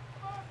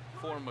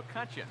 For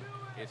McCutchen,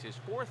 it's his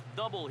 4th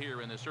double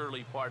here in this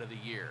early part of the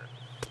year.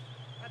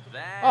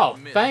 That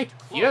thank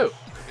you.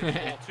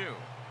 Ball 2.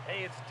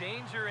 Hey, it's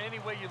danger any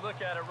way you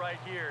look at it right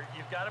here.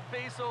 You've got a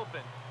base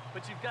open,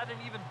 but you've got an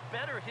even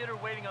better hitter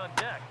waiting on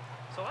deck.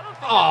 So I don't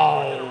think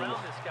I'm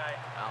around this guy.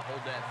 I'll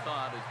hold that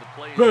thought as the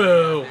play is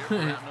boo.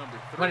 number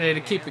 3. Wanted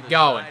to keep and it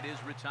going. The side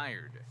is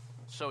retired.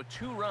 So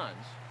 2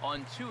 runs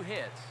on 2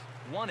 hits,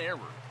 1 error,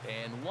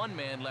 and 1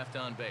 man left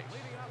on base.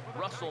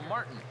 Russell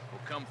Martin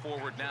will come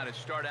forward now to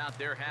start out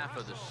their half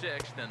of the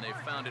 6th, and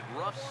they've found it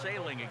rough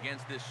sailing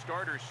against this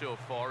starter so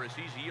far as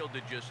he's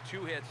yielded just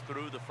 2 hits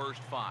through the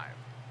first 5.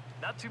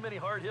 Not too many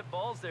hard hit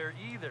balls there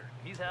either.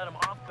 He's had them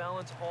off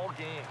balance all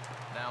game.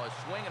 Now a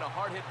swing and a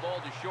hard hit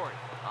ball to short.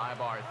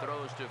 Ibar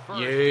throws to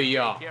first to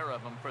take care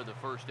of him for the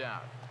first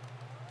out.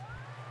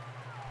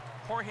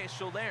 Jorge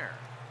Soler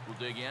will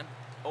dig in.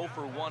 0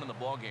 for 1 in the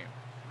ball game.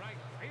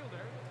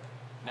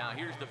 Now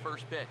here's the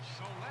first pitch.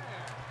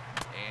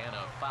 And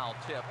a foul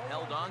tip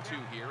held onto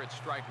here at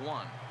strike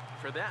 1.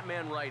 For that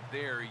man right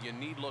there, you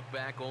need look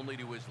back only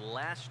to his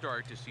last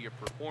start to see a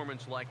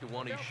performance like the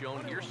one he's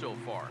shown here so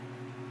far.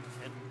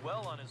 And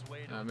well on his way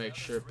to make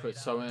sure to put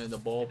someone in the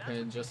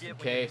bullpen just in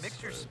case.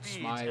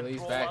 Smiley's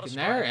and back in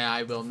there, and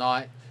I will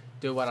not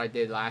do what I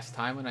did last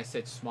time when I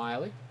said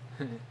Smiley.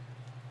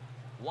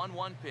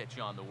 1-1 pitch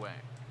on the way.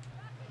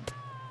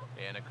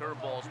 And a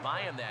curveball's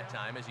by him that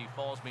time as he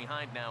falls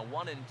behind now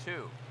 1-2.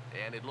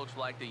 And it looks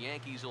like the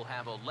Yankees will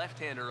have a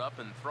left-hander up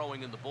and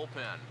throwing in the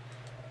bullpen.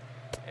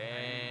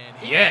 And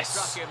he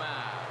struck him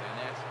out. And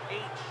that's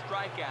 8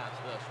 strikeouts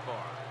thus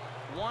far.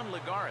 Juan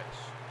Lagares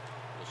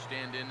will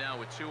stand in now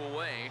with 2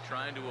 away,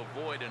 trying to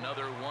avoid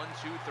another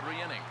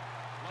 1-2-3 inning.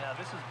 Now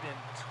this has been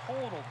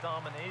total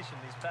domination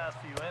these past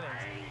few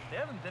innings. They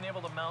haven't been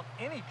able to mount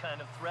any kind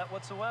of threat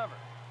whatsoever.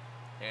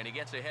 And he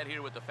gets ahead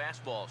here with the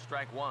fastball,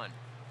 strike 1.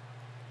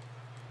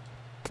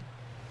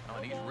 Oh,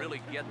 and he's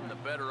really getting the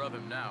better of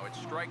him now. It's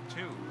strike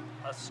 2.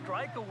 A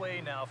strike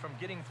away now from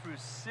getting through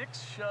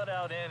 6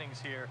 shutout innings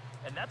here,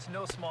 and that's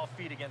no small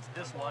feat against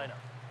this lineup.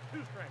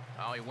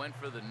 Oh, he went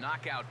for the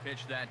knockout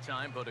pitch that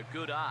time, but a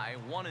good eye.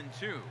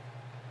 1-2.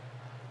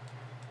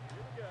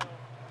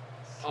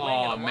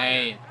 Oh,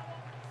 man.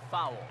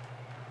 Foul.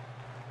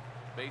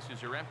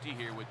 Bases are empty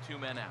here with 2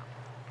 men out.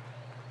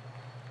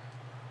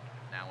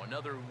 Now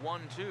another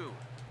 1-2.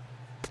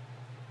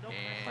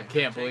 I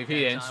can't believe he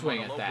didn't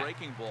swing at that.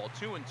 Breaking ball,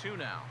 2-2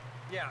 now.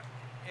 Yeah,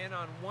 and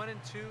on 1-2,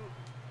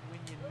 when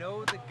you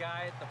know the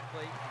guy at the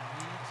plate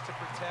needs to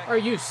protect. Are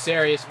you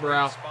serious,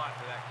 bro? Spot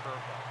for that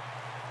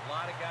curveball. A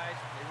lot of guys,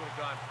 they would have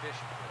gone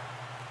fishing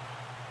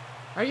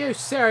for that. Are you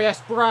serious,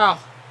 bro?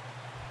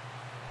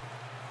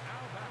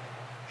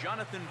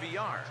 Jonathan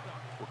Villar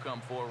will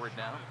come forward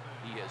now.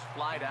 He has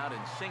flied out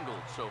and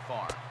singled so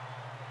far.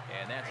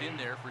 And that's in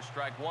there for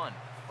strike 1.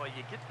 Well,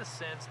 you get the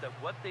sense that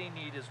what they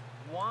need is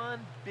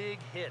one big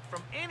hit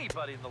from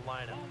anybody in the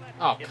lineup.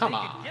 Oh, if come they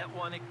on. could get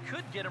one, it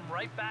could get them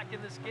right back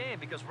in this game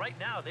because right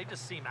now they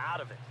just seem out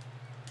of it.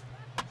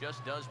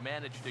 Just does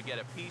manage to get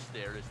a piece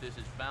there as this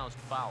is bounced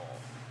foul.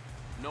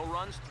 No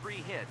runs, 3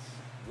 hits,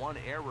 1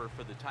 error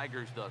for the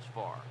Tigers thus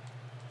far.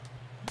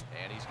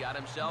 And he's got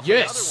himself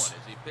another one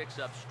as he picks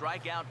up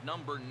strikeout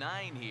number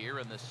 9 here,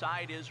 and the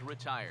side is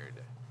retired.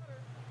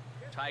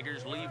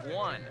 Tigers leave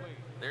 1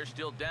 They're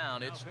still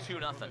down. It's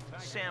 2-0.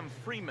 Sam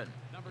Freeman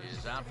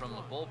is out from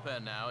the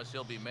bullpen now as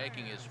he'll be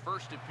making his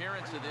first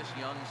appearance of this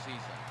young season.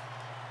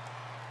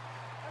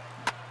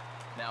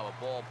 Now a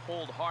ball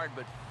pulled hard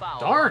but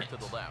fouled to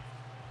the left.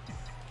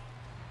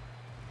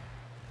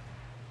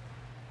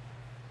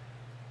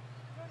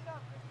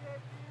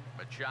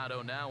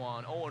 Machado now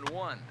on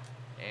 0-1.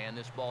 And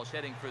this ball's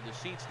heading for the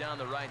seats down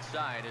the right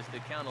side as the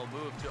count will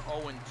move to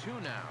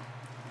 0-2 now.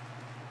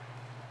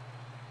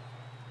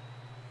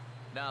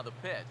 Now the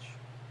pitch.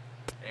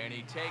 And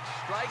he takes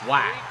strike 3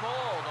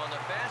 cold on the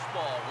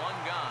fastball. 1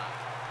 gone.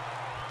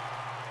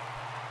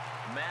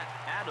 Matt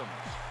Adams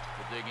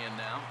will dig in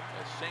now.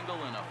 A single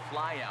and a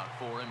fly out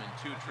for him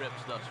in 2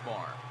 trips thus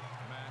far.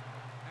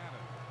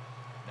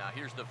 Now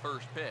here's the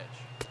first pitch.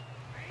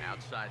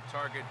 Outside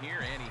target here,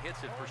 and he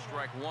hits it for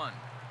strike 1.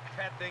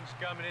 That thing's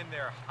coming in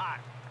there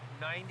hot.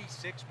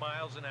 96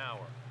 miles an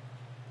hour.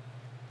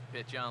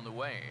 Pitch on the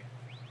way.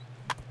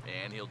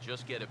 And he'll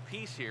just get a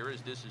piece here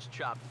as this is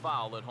chopped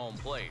foul at home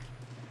plate.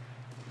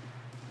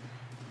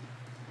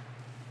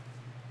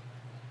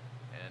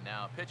 And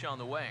now a pitch on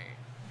the way.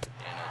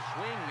 And a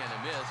swing and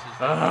a miss is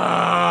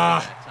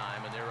that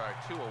time, and there are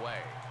 2 away.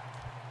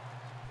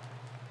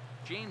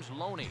 James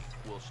Loney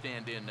will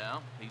stand in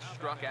now. He's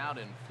struck out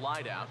and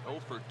flied out 0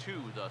 for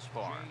 2 thus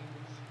far.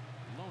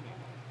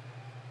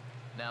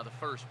 Now the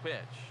first pitch.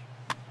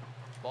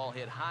 Ball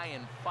hit high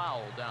and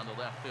foul down the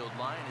left field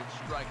line. It's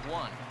strike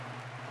 1.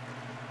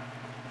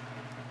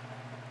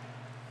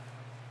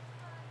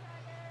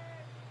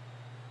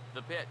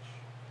 The pitch.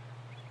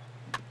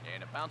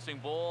 And a bouncing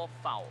ball,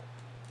 foul.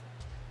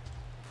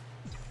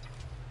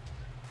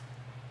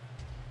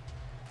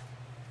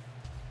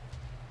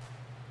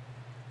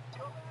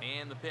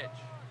 And the pitch.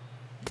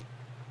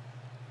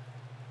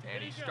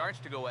 And he starts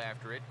to go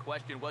after it.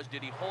 Question was,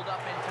 did he hold up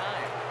in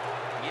time?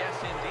 Yes,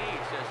 indeed,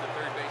 says the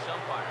third base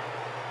umpire.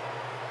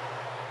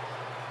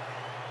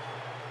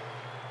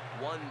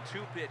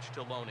 1-2 pitch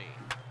to Loney.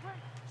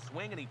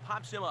 Swing, and he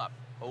pops him up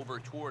over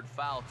toward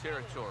foul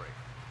territory.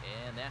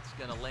 And that's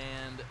going to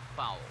land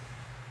foul.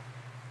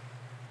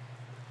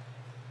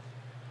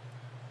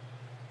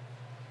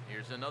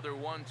 Here's another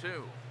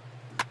 1-2.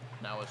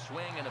 Now a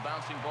swing and a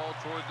bouncing ball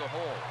toward the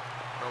hole.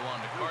 Throw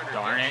on to Carter.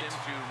 Darn it. Gets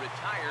him to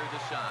retire the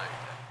side.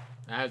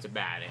 That was a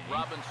bad inning.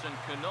 Robinson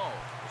Cano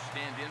will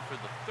stand in for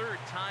the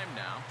 3rd time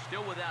now.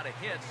 Still without a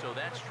hit, so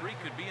that streak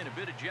could be in a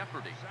bit of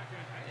jeopardy.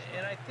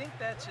 And I think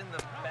that's in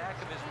the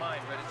back of his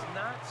mind, but it's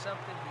not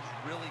something he's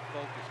really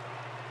focused on.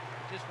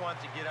 He just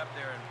wants to get up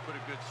there and put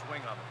a good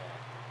swing on the ball.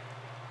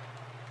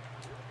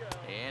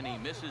 And he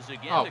misses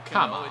again to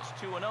come Cano. on. It's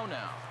 2-0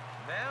 now.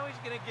 Now he's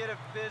going to get a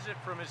visit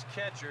from his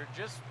catcher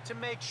just to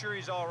make sure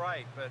he's all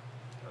right. But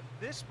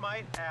this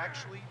might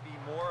actually be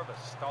more of a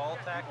stall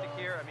tactic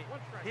here. I mean,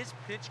 his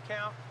pitch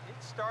count,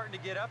 it's starting to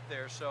get up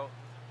there. So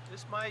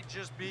this might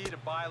just be to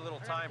buy a little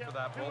time for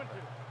that bullpen.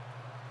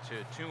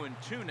 To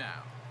 2-2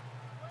 now.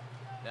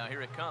 Now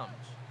here it comes.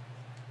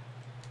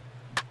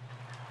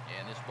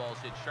 And this ball's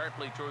hit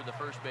sharply toward the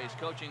first base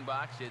coaching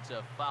box. It's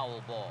a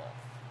foul ball.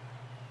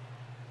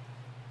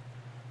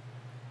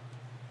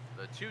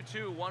 The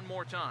 2-2 one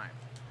more time.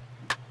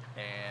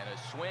 And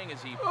a swing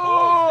as he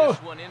pulls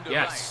this one into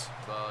right.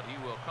 But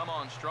he will come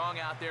on strong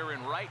out there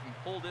in right and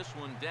pull this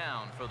one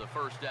down for the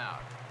first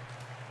out.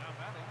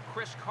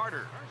 Chris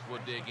Carter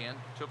would dig in.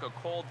 Took a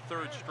cold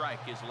 3rd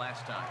strike his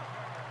last time.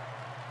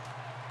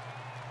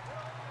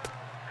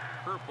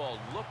 Curveball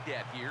looked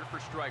at here for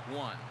strike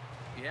 1.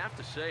 You have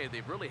to say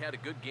they've really had a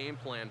good game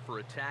plan for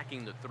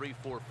attacking the 3,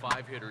 4,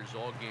 5 hitters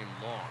all game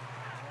long.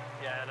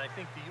 Yeah, and I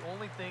think the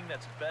only thing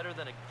that's better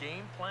than a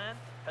game plan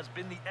has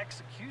been the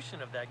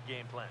execution of that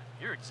game plan.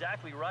 You're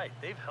exactly right.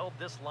 They've held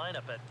this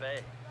lineup at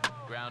bay.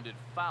 Grounded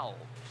foul.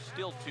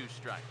 Still 2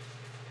 strikes.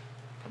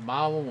 Come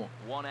on.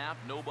 1 out,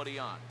 nobody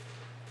on.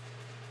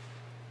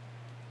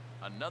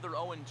 Another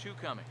 0-2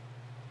 coming.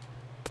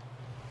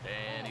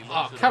 And he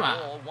looks at the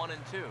ball, 1-2.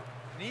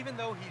 And even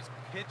though he's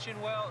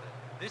pitching well,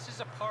 this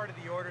is a part of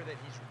the order that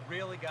he's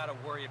really got to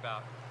worry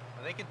about.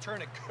 They can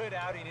turn a good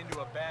outing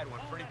into a bad one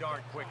pretty darn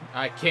quick.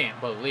 I can't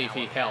believe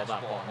he held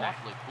up on that.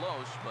 Awfully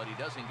close, but he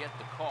doesn't get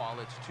the call.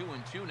 It's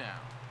 2-2 now.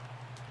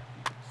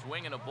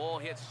 Swinging a ball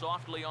hit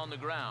softly on the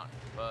ground,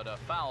 but a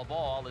foul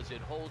ball as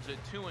it holds at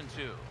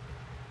 2-2.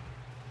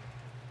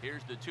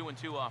 Here's the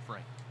 2-2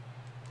 offering.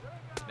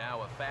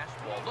 Now a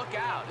fastball. Look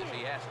out as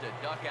he has to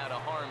duck out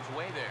of harm's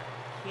way there.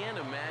 Can't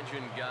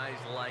imagine guys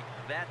like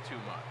that too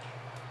much.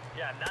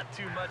 Yeah, not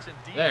too much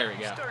indeed. There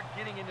we go. You start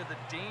getting into the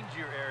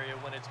danger area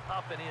when it's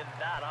up and in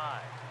that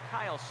high.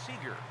 Kyle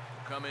Seager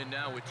will come in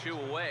now with 2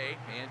 away,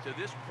 and to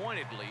this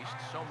point at least,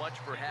 so much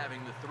for having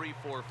the 3,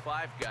 4,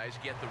 5 guys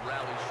get the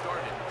rally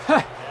started.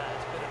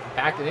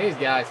 Back to these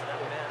guys.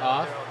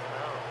 Off.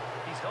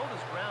 He's held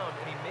his ground,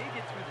 and he may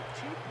get through the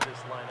teeth of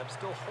this lineup,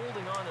 still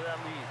holding on to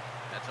that lead.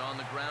 That's on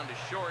the ground to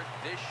short.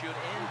 This should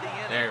end the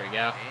inning. There we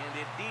go. And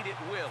indeed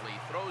it will. He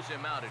throws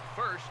him out at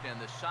first,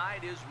 and the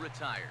side is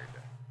retired.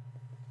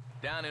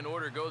 Down in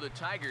order go the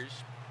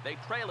Tigers. They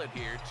trail it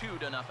here 2-0.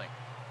 Leading off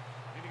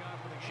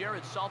for the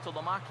Jared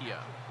Saltalamacchia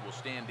will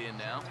stand in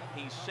now.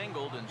 He's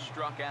singled and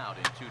struck out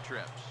in 2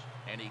 trips.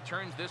 And he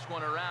turns this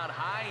one around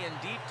high and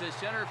deep to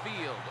center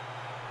field.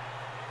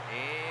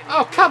 And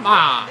Oh, come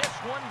on. This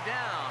one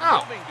down.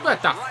 Oh, Moving to what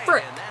his the right,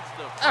 frick? and that's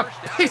the A first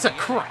out piece of of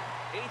the crap.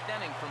 inning. 8th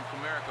inning from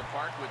Comerica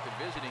Park with the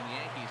visiting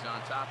Yankees on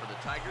top of the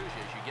Tigers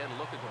as you get a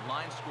look at the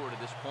line score to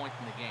this point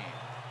in the game.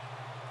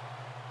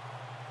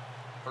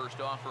 First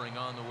offering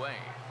on the way.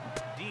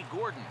 D.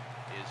 Gordon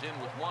is in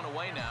with 1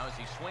 away now as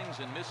he swings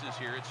and misses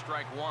here at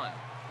strike 1.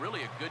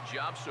 Really a good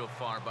job so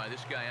far by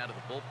this guy out of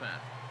the bullpen.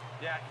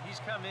 Yeah, he's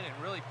come in and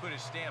really put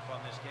his stamp on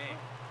this game.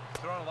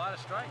 Throwing a lot of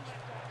strikes.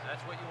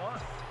 That's what you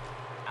want.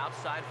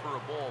 Outside for a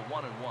ball,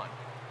 1-1.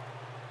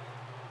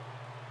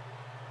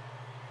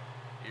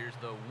 Here's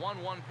the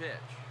 1-1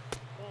 pitch.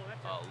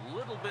 A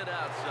little bit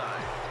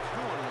outside.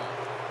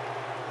 2-1.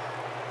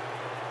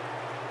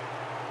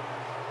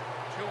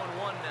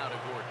 2-1 now to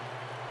Gordon.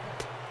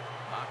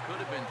 Could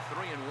have been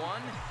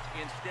 3-1.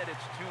 Instead,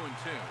 it's 2-2.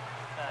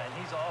 And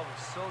he's always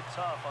so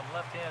tough on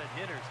left-handed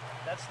hitters.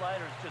 That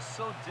slider is just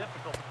so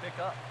difficult to pick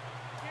up.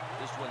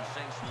 This one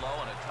sinks low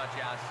and a touch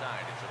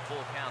outside. It's a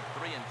full count,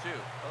 3-2.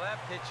 Well,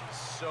 that pitch is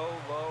so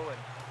low and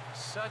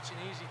such an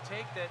easy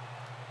take that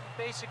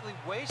basically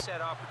wastes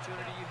that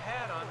opportunity you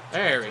had on.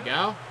 There we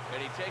go.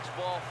 And he takes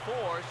ball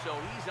 4, so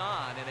he's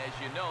on. And as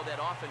you know, that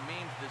often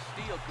means the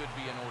steal could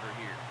be in order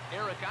here.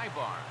 Eric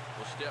Ibar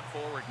will step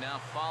forward now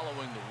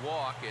following the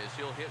walk as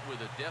he'll hit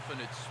with a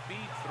definite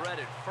speed threat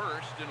at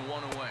first and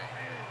 1 away.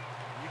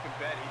 You can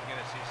bet he's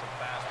going to see some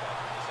fastballs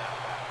in this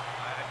at-bat.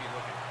 I'd be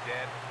looking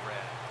dead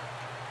red.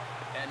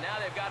 And now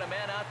they've got a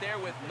man out there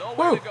with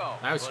nowhere Woo, to go.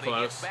 that was but close.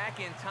 He gets back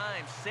in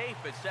time, safe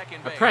at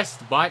second I base. pressed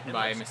the button And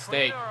by let's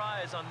mistake. train our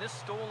eyes on this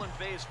stolen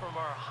base from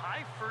our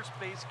high first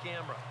base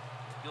camera.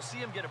 You'll see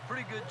him get a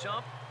pretty good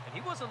jump, and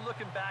he wasn't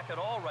looking back at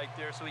all right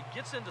there, so he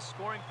gets into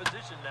scoring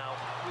position now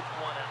with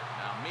 1 out.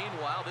 Now,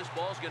 meanwhile, this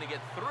ball's going to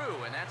get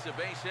through, and that's a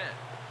base hit.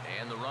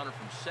 And the runner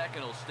from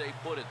second will stay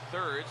put at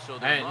third. So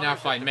the I didn't know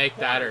if I'd make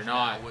that or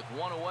not. With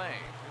 1 away,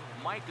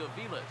 Mike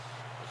Aviles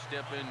will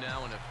step in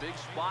now in a big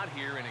spot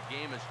here in a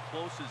game as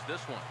close as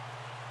this one.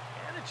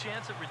 And a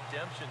chance at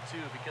redemption,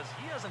 too, because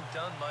he hasn't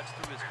done much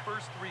through his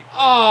first 3 plays.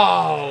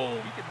 Oh,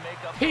 He could make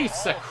up piece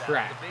for all of that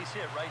crap. with the base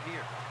hit right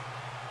here.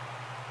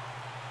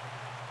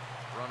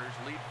 Runners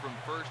lead from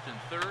first and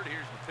third.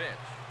 Here's the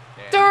pitch.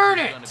 And Darn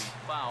this is it! going to be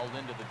fouled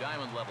into the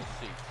diamond level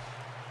seats.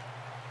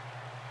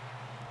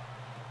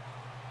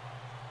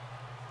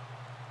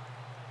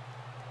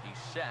 He's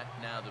set,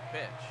 now the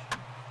pitch.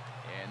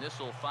 And this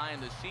will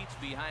find the seats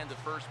behind the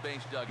first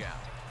base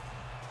dugout.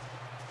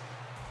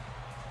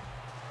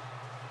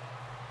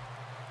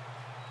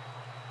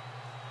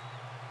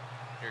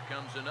 Here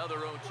comes another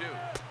 0-2.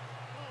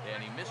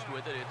 And he missed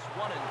with it. It's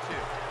 1-2.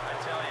 I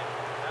tell you,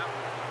 that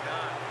was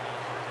not an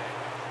easy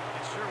take.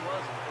 It sure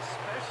wasn't,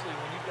 especially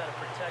when you've got to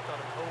protect on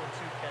an 0-2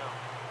 count.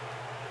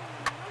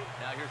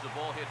 Now here's the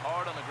ball hit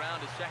hard on the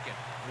ground to second.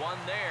 1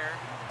 there.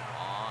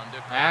 On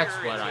to That's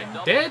Carter. what It's a I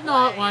double did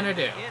not play, want to and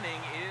do. The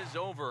inning is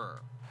over.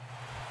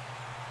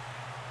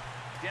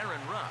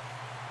 Darren Ruff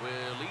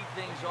will lead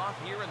things off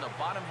here in the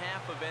bottom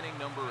half of inning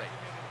number 8.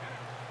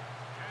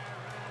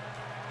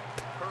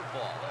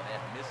 Curveball, and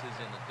that misses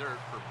in the dirt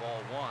for ball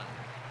 1.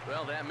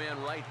 Well, that man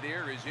right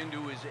there is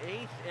into his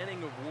 8th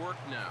inning of work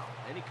now.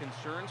 Any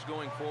concerns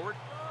going forward?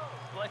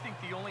 Well, I think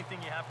the only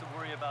thing you have to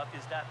worry about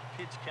is that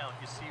pitch count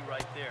you see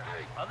right there.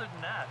 Other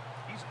than that,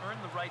 he's earned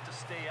the right to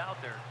stay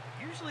out there.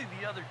 Usually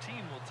the other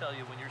team will tell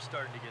you when you're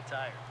starting to get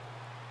tired.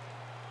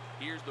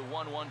 Here's the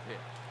 1-1 pitch.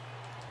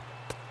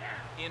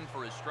 In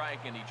for a strike,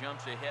 and he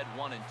jumps ahead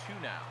 1-2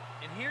 now.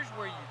 And here's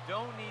where you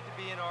don't need to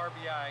be an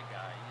RBI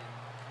guy.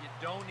 You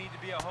don't need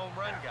to be a home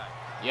run guy.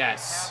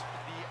 Yes. You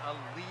have to be a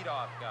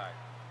leadoff guy.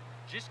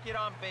 Just get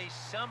on base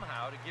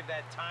somehow to give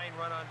that tying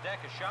run on deck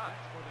a shot.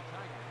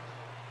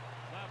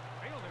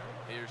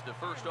 Here's the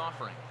first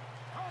offering.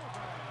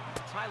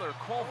 Tyler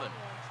Colvin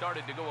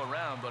started to go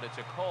around, but it's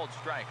a called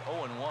strike,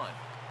 0-1.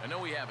 I know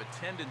we have a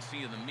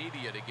tendency in the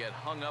media to get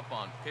hung up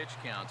on pitch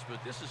counts,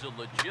 but this is a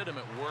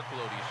legitimate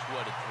workload he's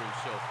sweated through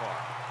so far.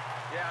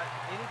 Yeah,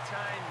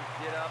 anytime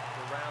you get up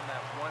around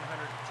that 110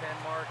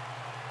 mark,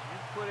 you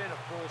put in a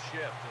full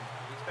shift, and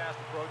he's fast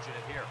approaching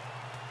it here.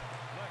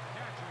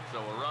 So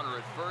a runner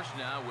at first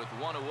now with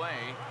 1 away,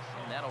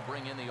 and that'll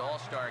bring in the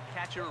all-star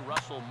catcher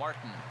Russell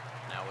Martin.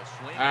 Now a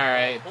swing. All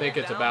right, I think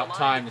it's about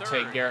time to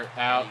take Garrett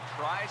out. He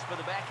tries for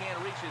the backhand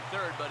reach at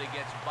third, but he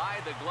gets by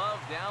the glove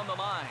down the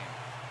line.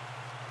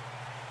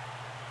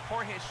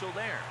 Jorge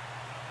Soler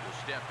will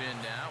step in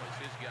now as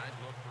his guys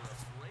look for a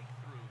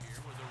breakthrough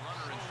here with a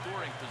runner in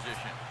scoring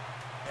position.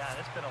 Yeah,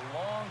 it's been a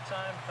long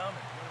time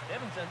coming. They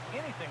haven't done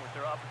anything with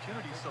their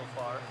opportunities so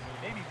far.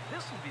 Maybe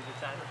this will be the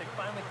time that they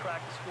finally crack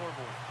the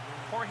scoreboard.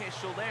 Jorge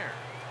Soler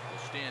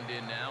will stand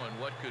in now in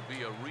what could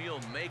be a real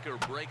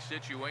make-or-break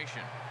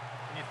situation.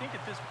 And you think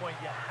at this point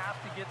you have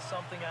to get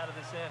something out of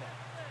this inning.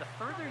 The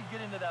further you get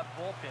into that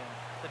bullpen,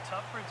 the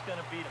tougher it's going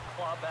to be to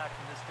claw back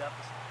from this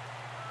deficit.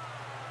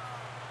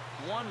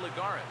 one.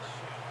 Ligares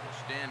will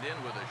stand in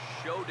with a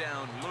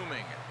showdown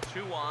looming.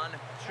 2 on,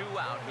 2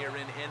 out here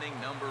in inning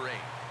number 8.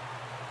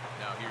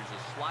 Now here's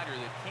a slider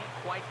that can't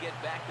quite get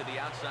back to the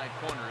outside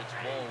corner. It's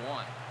ball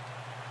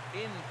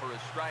 1. In for a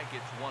strike.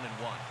 It's 1-1.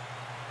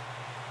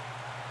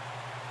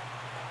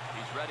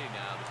 He's ready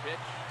now to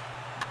pitch.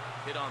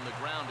 Hit on the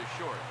ground to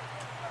short.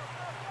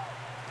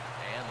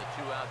 And the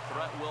 2-out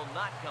threat will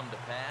not come to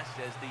pass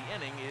as the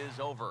inning is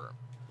over.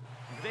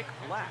 Vic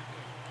Black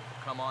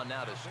will come on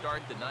now to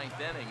start the 9th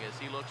inning as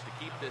he looks to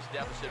keep this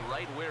deficit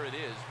right where it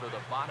is for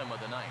the bottom of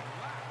the 9th.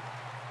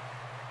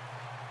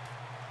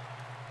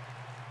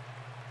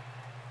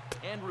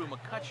 Andrew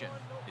McCutchen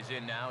is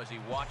in now as he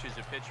watches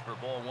a pitch for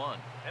ball 1.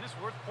 And it's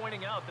worth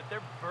pointing out that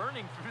they're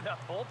burning through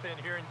that bullpen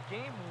here in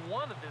game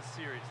 1 of this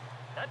series.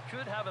 That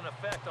could have an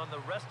effect on the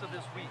rest of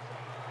this week.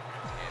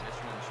 And this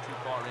one's too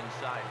far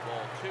inside,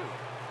 ball 2.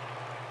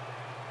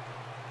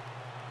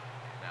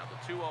 Now the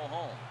 2-0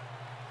 home.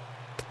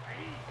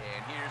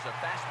 And here's a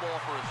fastball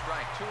for a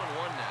strike. 2-1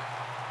 now.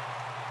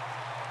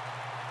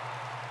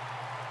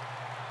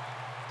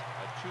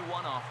 A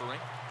 2-1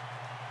 offering.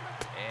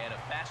 And a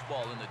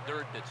fastball in the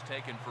dirt that's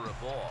taken for a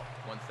ball.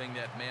 One thing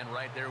that man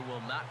right there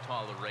will not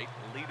tolerate,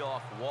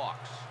 leadoff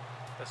walks.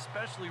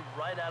 Especially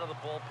right out of the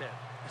bullpen.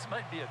 This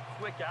might be a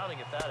quick outing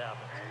if that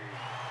happens.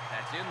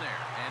 That's in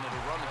there, and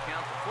it'll run the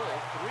count to full,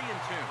 3-2.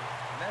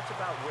 And that's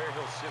about where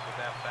he'll sit with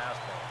that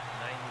fastball.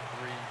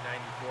 93,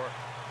 94.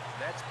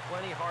 That's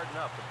plenty hard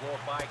enough to blow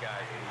by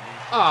guys.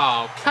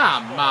 Oh,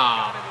 come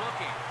on. Got it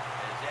looking,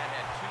 as that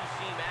had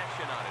 2-seam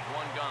action on it,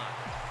 1 gone.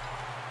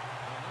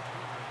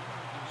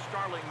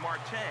 Starling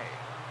Marte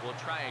will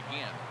try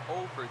again.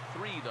 0 for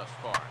 3 thus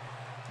far.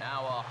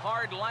 Now a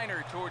hard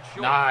liner towards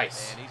short.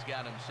 Nice. And he's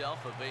got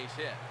himself a base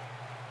hit.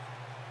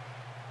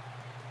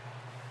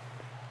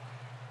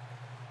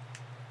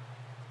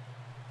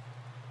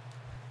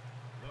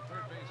 The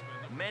third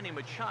baseman. Manny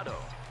Machado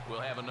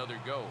will have another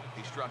go.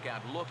 He struck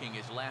out looking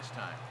his last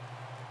time.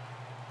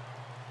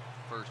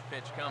 First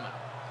pitch coming.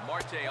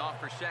 Marte off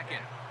for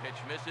second. Pitch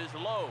misses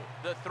low.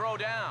 The throw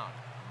down.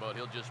 But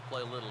he'll just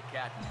play a little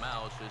cat and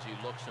mouse as he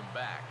looks him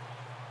back.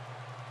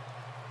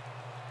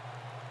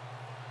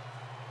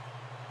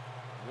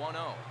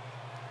 1-0.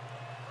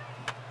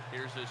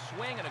 Here's a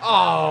swing and a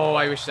Oh,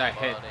 I wish that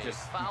hit but a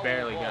just foul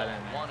barely ball, got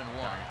in there. 1-1.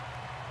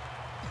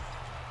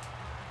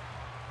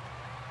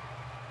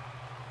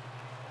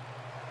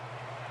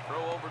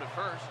 Throw over to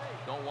first.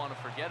 Don't want to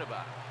forget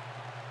about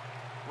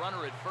it.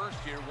 Runner at first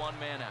here, 1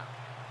 man out.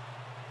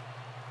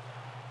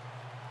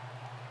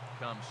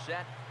 Comes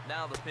set.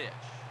 Now the pitch.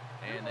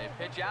 And they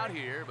pitch out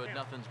here, but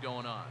nothing's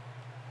going on.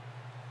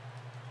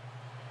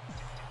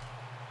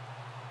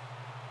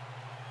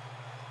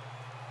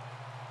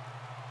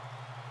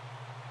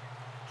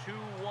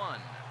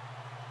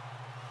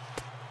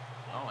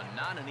 Oh, and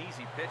not an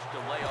easy pitch to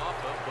lay off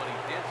of, but he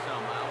did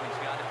somehow. He's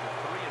got it to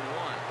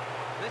 3-1.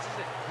 This is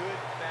a good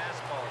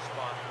fastball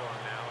spot for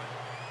him now. And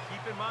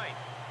keep in mind,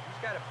 he's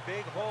got a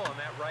big hole on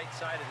that right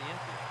side of the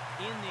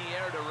infield. In the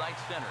air to right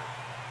center.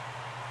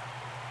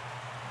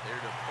 There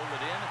to pull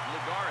it in,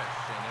 Ligares,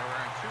 and there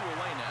are 2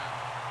 away now.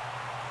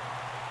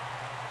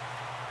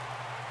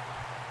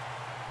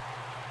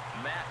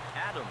 Matt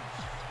Adams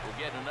will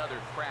get another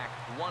crack.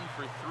 1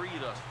 for 3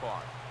 thus far.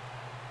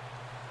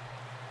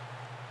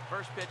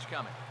 First pitch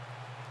coming.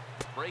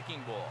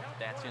 Breaking ball.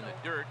 That's in the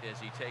dirt as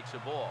he takes a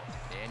ball.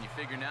 And you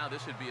figure now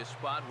this would be a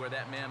spot where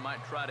that man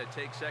might try to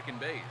take second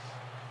base.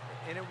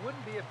 And it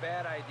wouldn't be a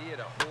bad idea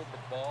to hold the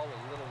ball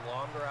a little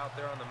longer out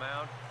there on the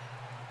mound.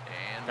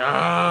 And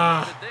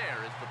it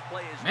there as the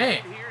play is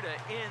made here to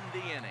end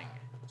the inning.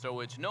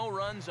 So it's no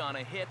runs on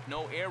a hit,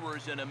 no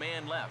errors, and a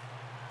man left.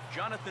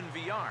 Jonathan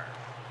Villar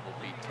will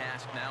be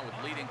tasked now with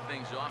leading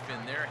things off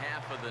in their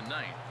half of the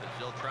 9th as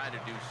they'll try to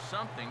do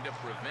something to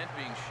prevent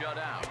being shut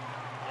out.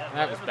 Yeah,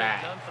 that was bad.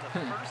 Done for the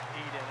first 8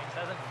 innings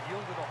hasn't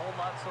yielded a whole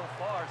lot so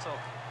far. So,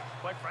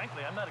 quite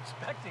frankly, I'm not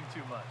expecting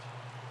too much.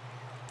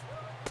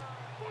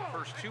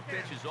 First 2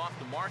 pitches off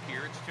the mark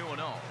here. It's 2-0.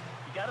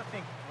 You got to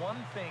think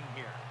one thing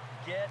here: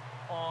 get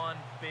on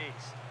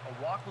base.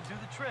 A walk will do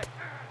the trick.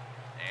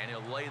 And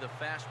he'll lay the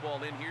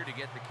fastball in here to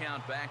get the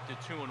count back to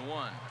 2-1.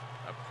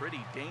 A pretty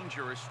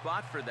dangerous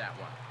spot for that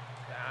one.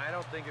 I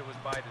don't think it was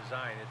by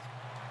design.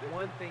 It's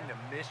one thing to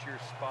miss your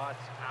spots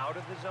out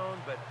of the zone,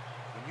 but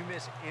when you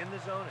miss in the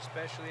zone,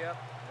 especially up,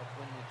 that's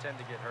when you tend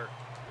to get hurt.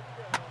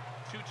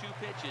 2-2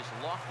 pitches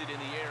lofted in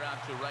the air out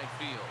to right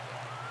field.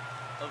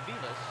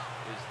 Aviles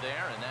is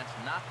there, and that's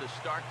not the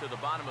start to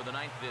the bottom of the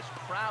 9th this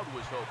crowd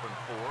was hoping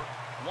for.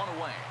 1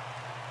 away.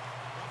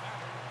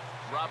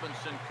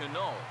 Robinson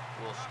Cano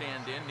will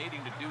stand in,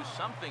 needing to do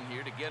something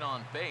here to get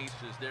on base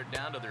as they're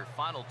down to their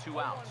final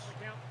 2 outs.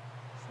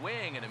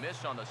 Swing and a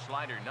miss on the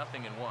slider,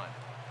 0-1.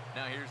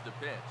 Now here's the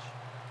pitch.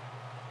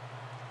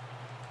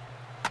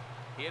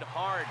 Hit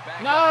hard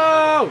back.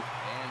 No!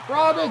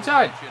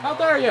 Robinson, how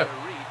dare you?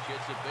 Reach,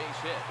 it's a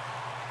base hit.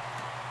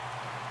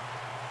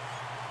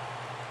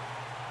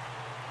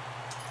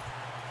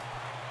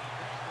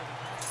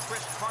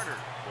 Chris Carter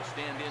will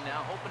stand in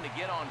now, hoping to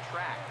get on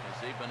track as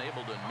they've been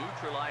able to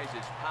neutralize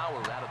its power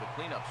out of the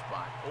cleanup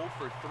spot. 0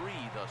 for 3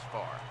 thus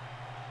far.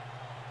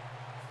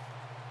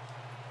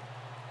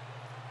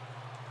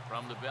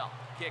 From the belt,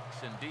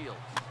 kicks and deals.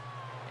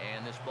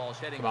 And this ball's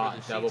heading for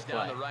the seats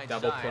down the right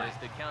side as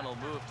the count will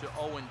move to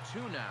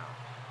 0-2 now.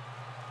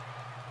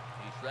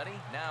 He's ready.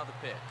 Now the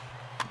pitch.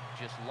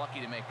 Just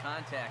lucky to make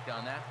contact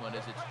on that one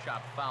as it's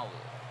chopped foul.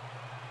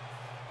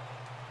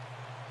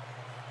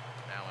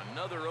 Now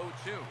another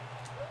 0-2.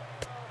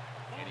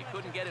 And he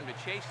couldn't get him to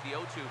chase the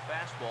 0-2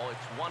 fastball.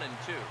 It's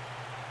 1-2.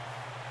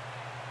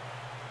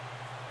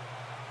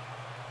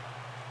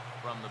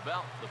 From the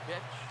belt, the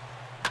pitch.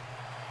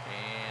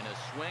 And a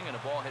swing and a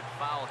ball hit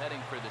foul heading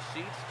for the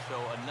seats. So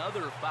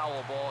another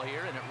foul ball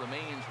here, and it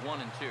remains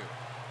 1-2.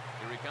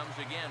 Here he comes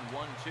again,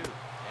 1-2.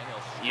 And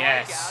he'll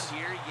strike out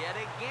here yet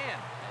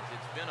again. As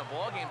it's been a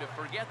ball game to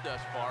forget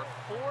thus far.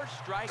 4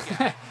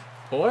 strikeouts.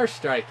 4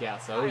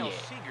 strikeouts, oh Kyle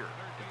yeah. Seager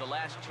is the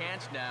last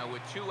chance now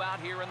with 2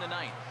 out here in the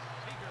 9th.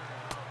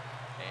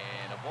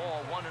 And a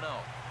ball 1-0.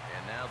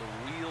 And now the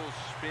wheels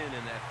spin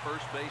in that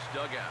first base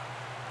dugout.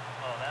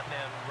 Oh, that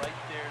man right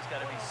there has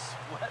got to be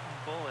sweating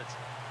bullets.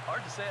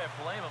 Hard to say I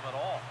blame him at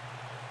all.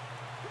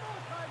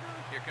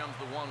 Here comes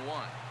the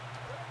 1-1.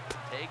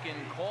 Taken,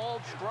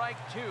 called, strike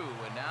 2,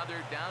 and now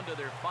they're down to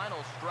their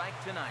final strike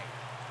tonight.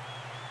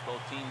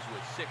 Both teams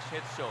with 6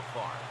 hits so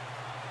far.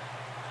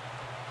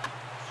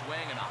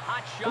 Swing and a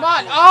hot shot. Come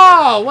on!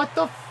 Oh, what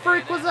the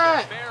freak was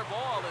that?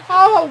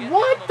 Oh,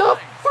 what the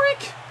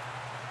freak?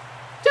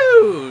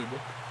 Dude,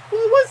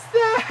 what was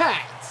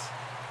that?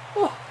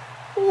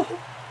 Oh,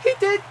 he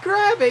did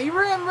grab it. He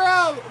ran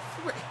around.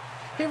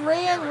 He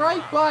ran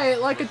right by it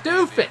like a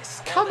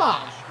doofus. Come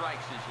on.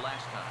 Strikes his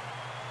last time.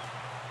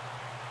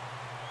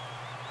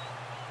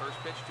 First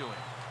pitch to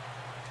him.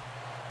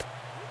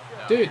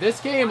 Dude,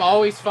 this game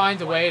always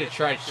finds a way to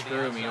try to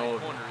screw me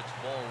over. It's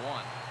ball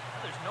 1.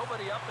 There's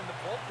nobody up in the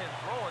bullpen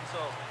throwing,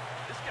 so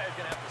this guy's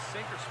going to have to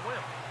sink or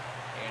swim.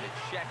 And a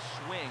check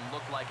swing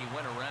looked like he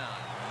went around.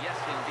 Yes,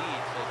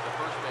 indeed, says the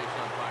first base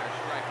umpire.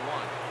 Strike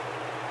 1.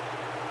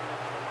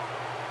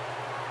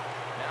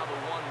 Now the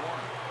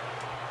 1-1.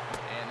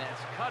 And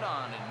that's cut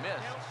on and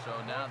missed. So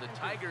now the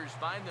Tigers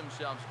find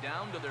themselves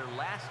down to their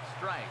last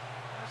strike.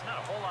 There's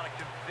not a whole lot of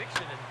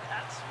conviction in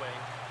that swing.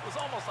 It was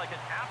almost like an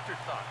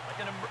afterthought,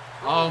 like an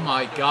Oh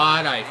my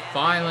God! I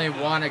finally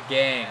won a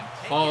game.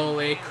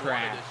 Holy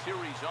crap! The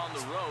series on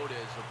the road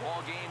as the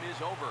ball game is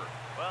over.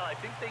 Well, I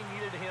think they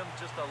needed him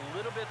just a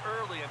little bit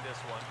early in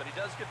this one, but he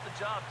does get the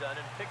job done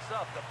and picks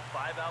up the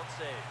 5-out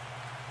save.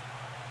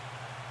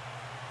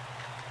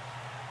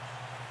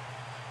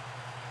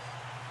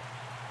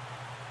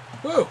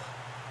 Woo!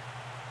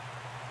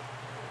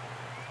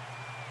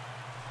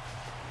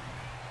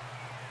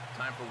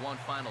 Time for one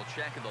final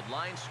check of the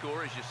line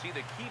score as you see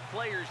the key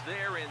players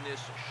there in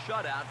this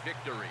shutout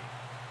victory.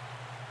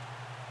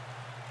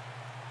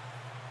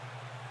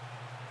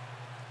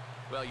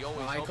 Well, you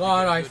always my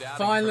God, I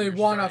finally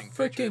won a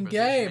freaking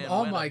game.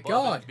 Oh my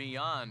God.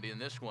 Beyond in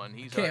this one.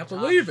 He's Can't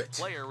believe it.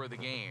 Player of the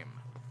game.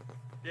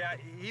 Yeah,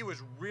 he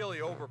was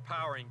really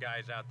overpowering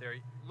guys out there.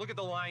 Look at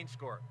the line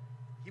score.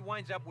 He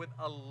winds up with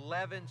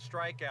 11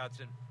 strikeouts,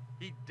 and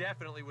he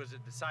definitely was a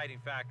deciding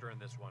factor in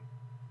this one.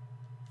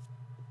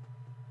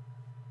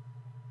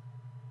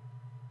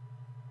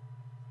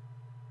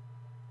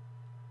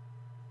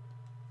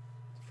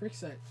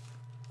 Freak's that?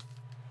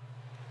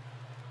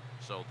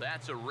 So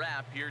that's a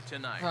wrap here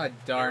tonight. God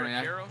darn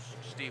it.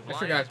 I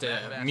forgot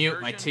to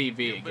mute my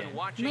TV again.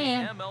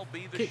 Man,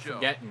 MLB The keep Show.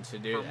 forgetting to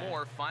do For that.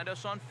 more, find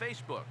us on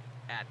Facebook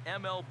at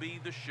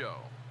MLB The Show.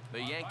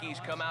 The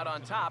Yankees come out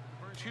on top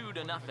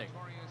 2-0.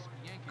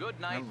 Good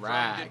night All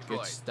right, from Detroit.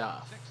 good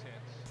stuff.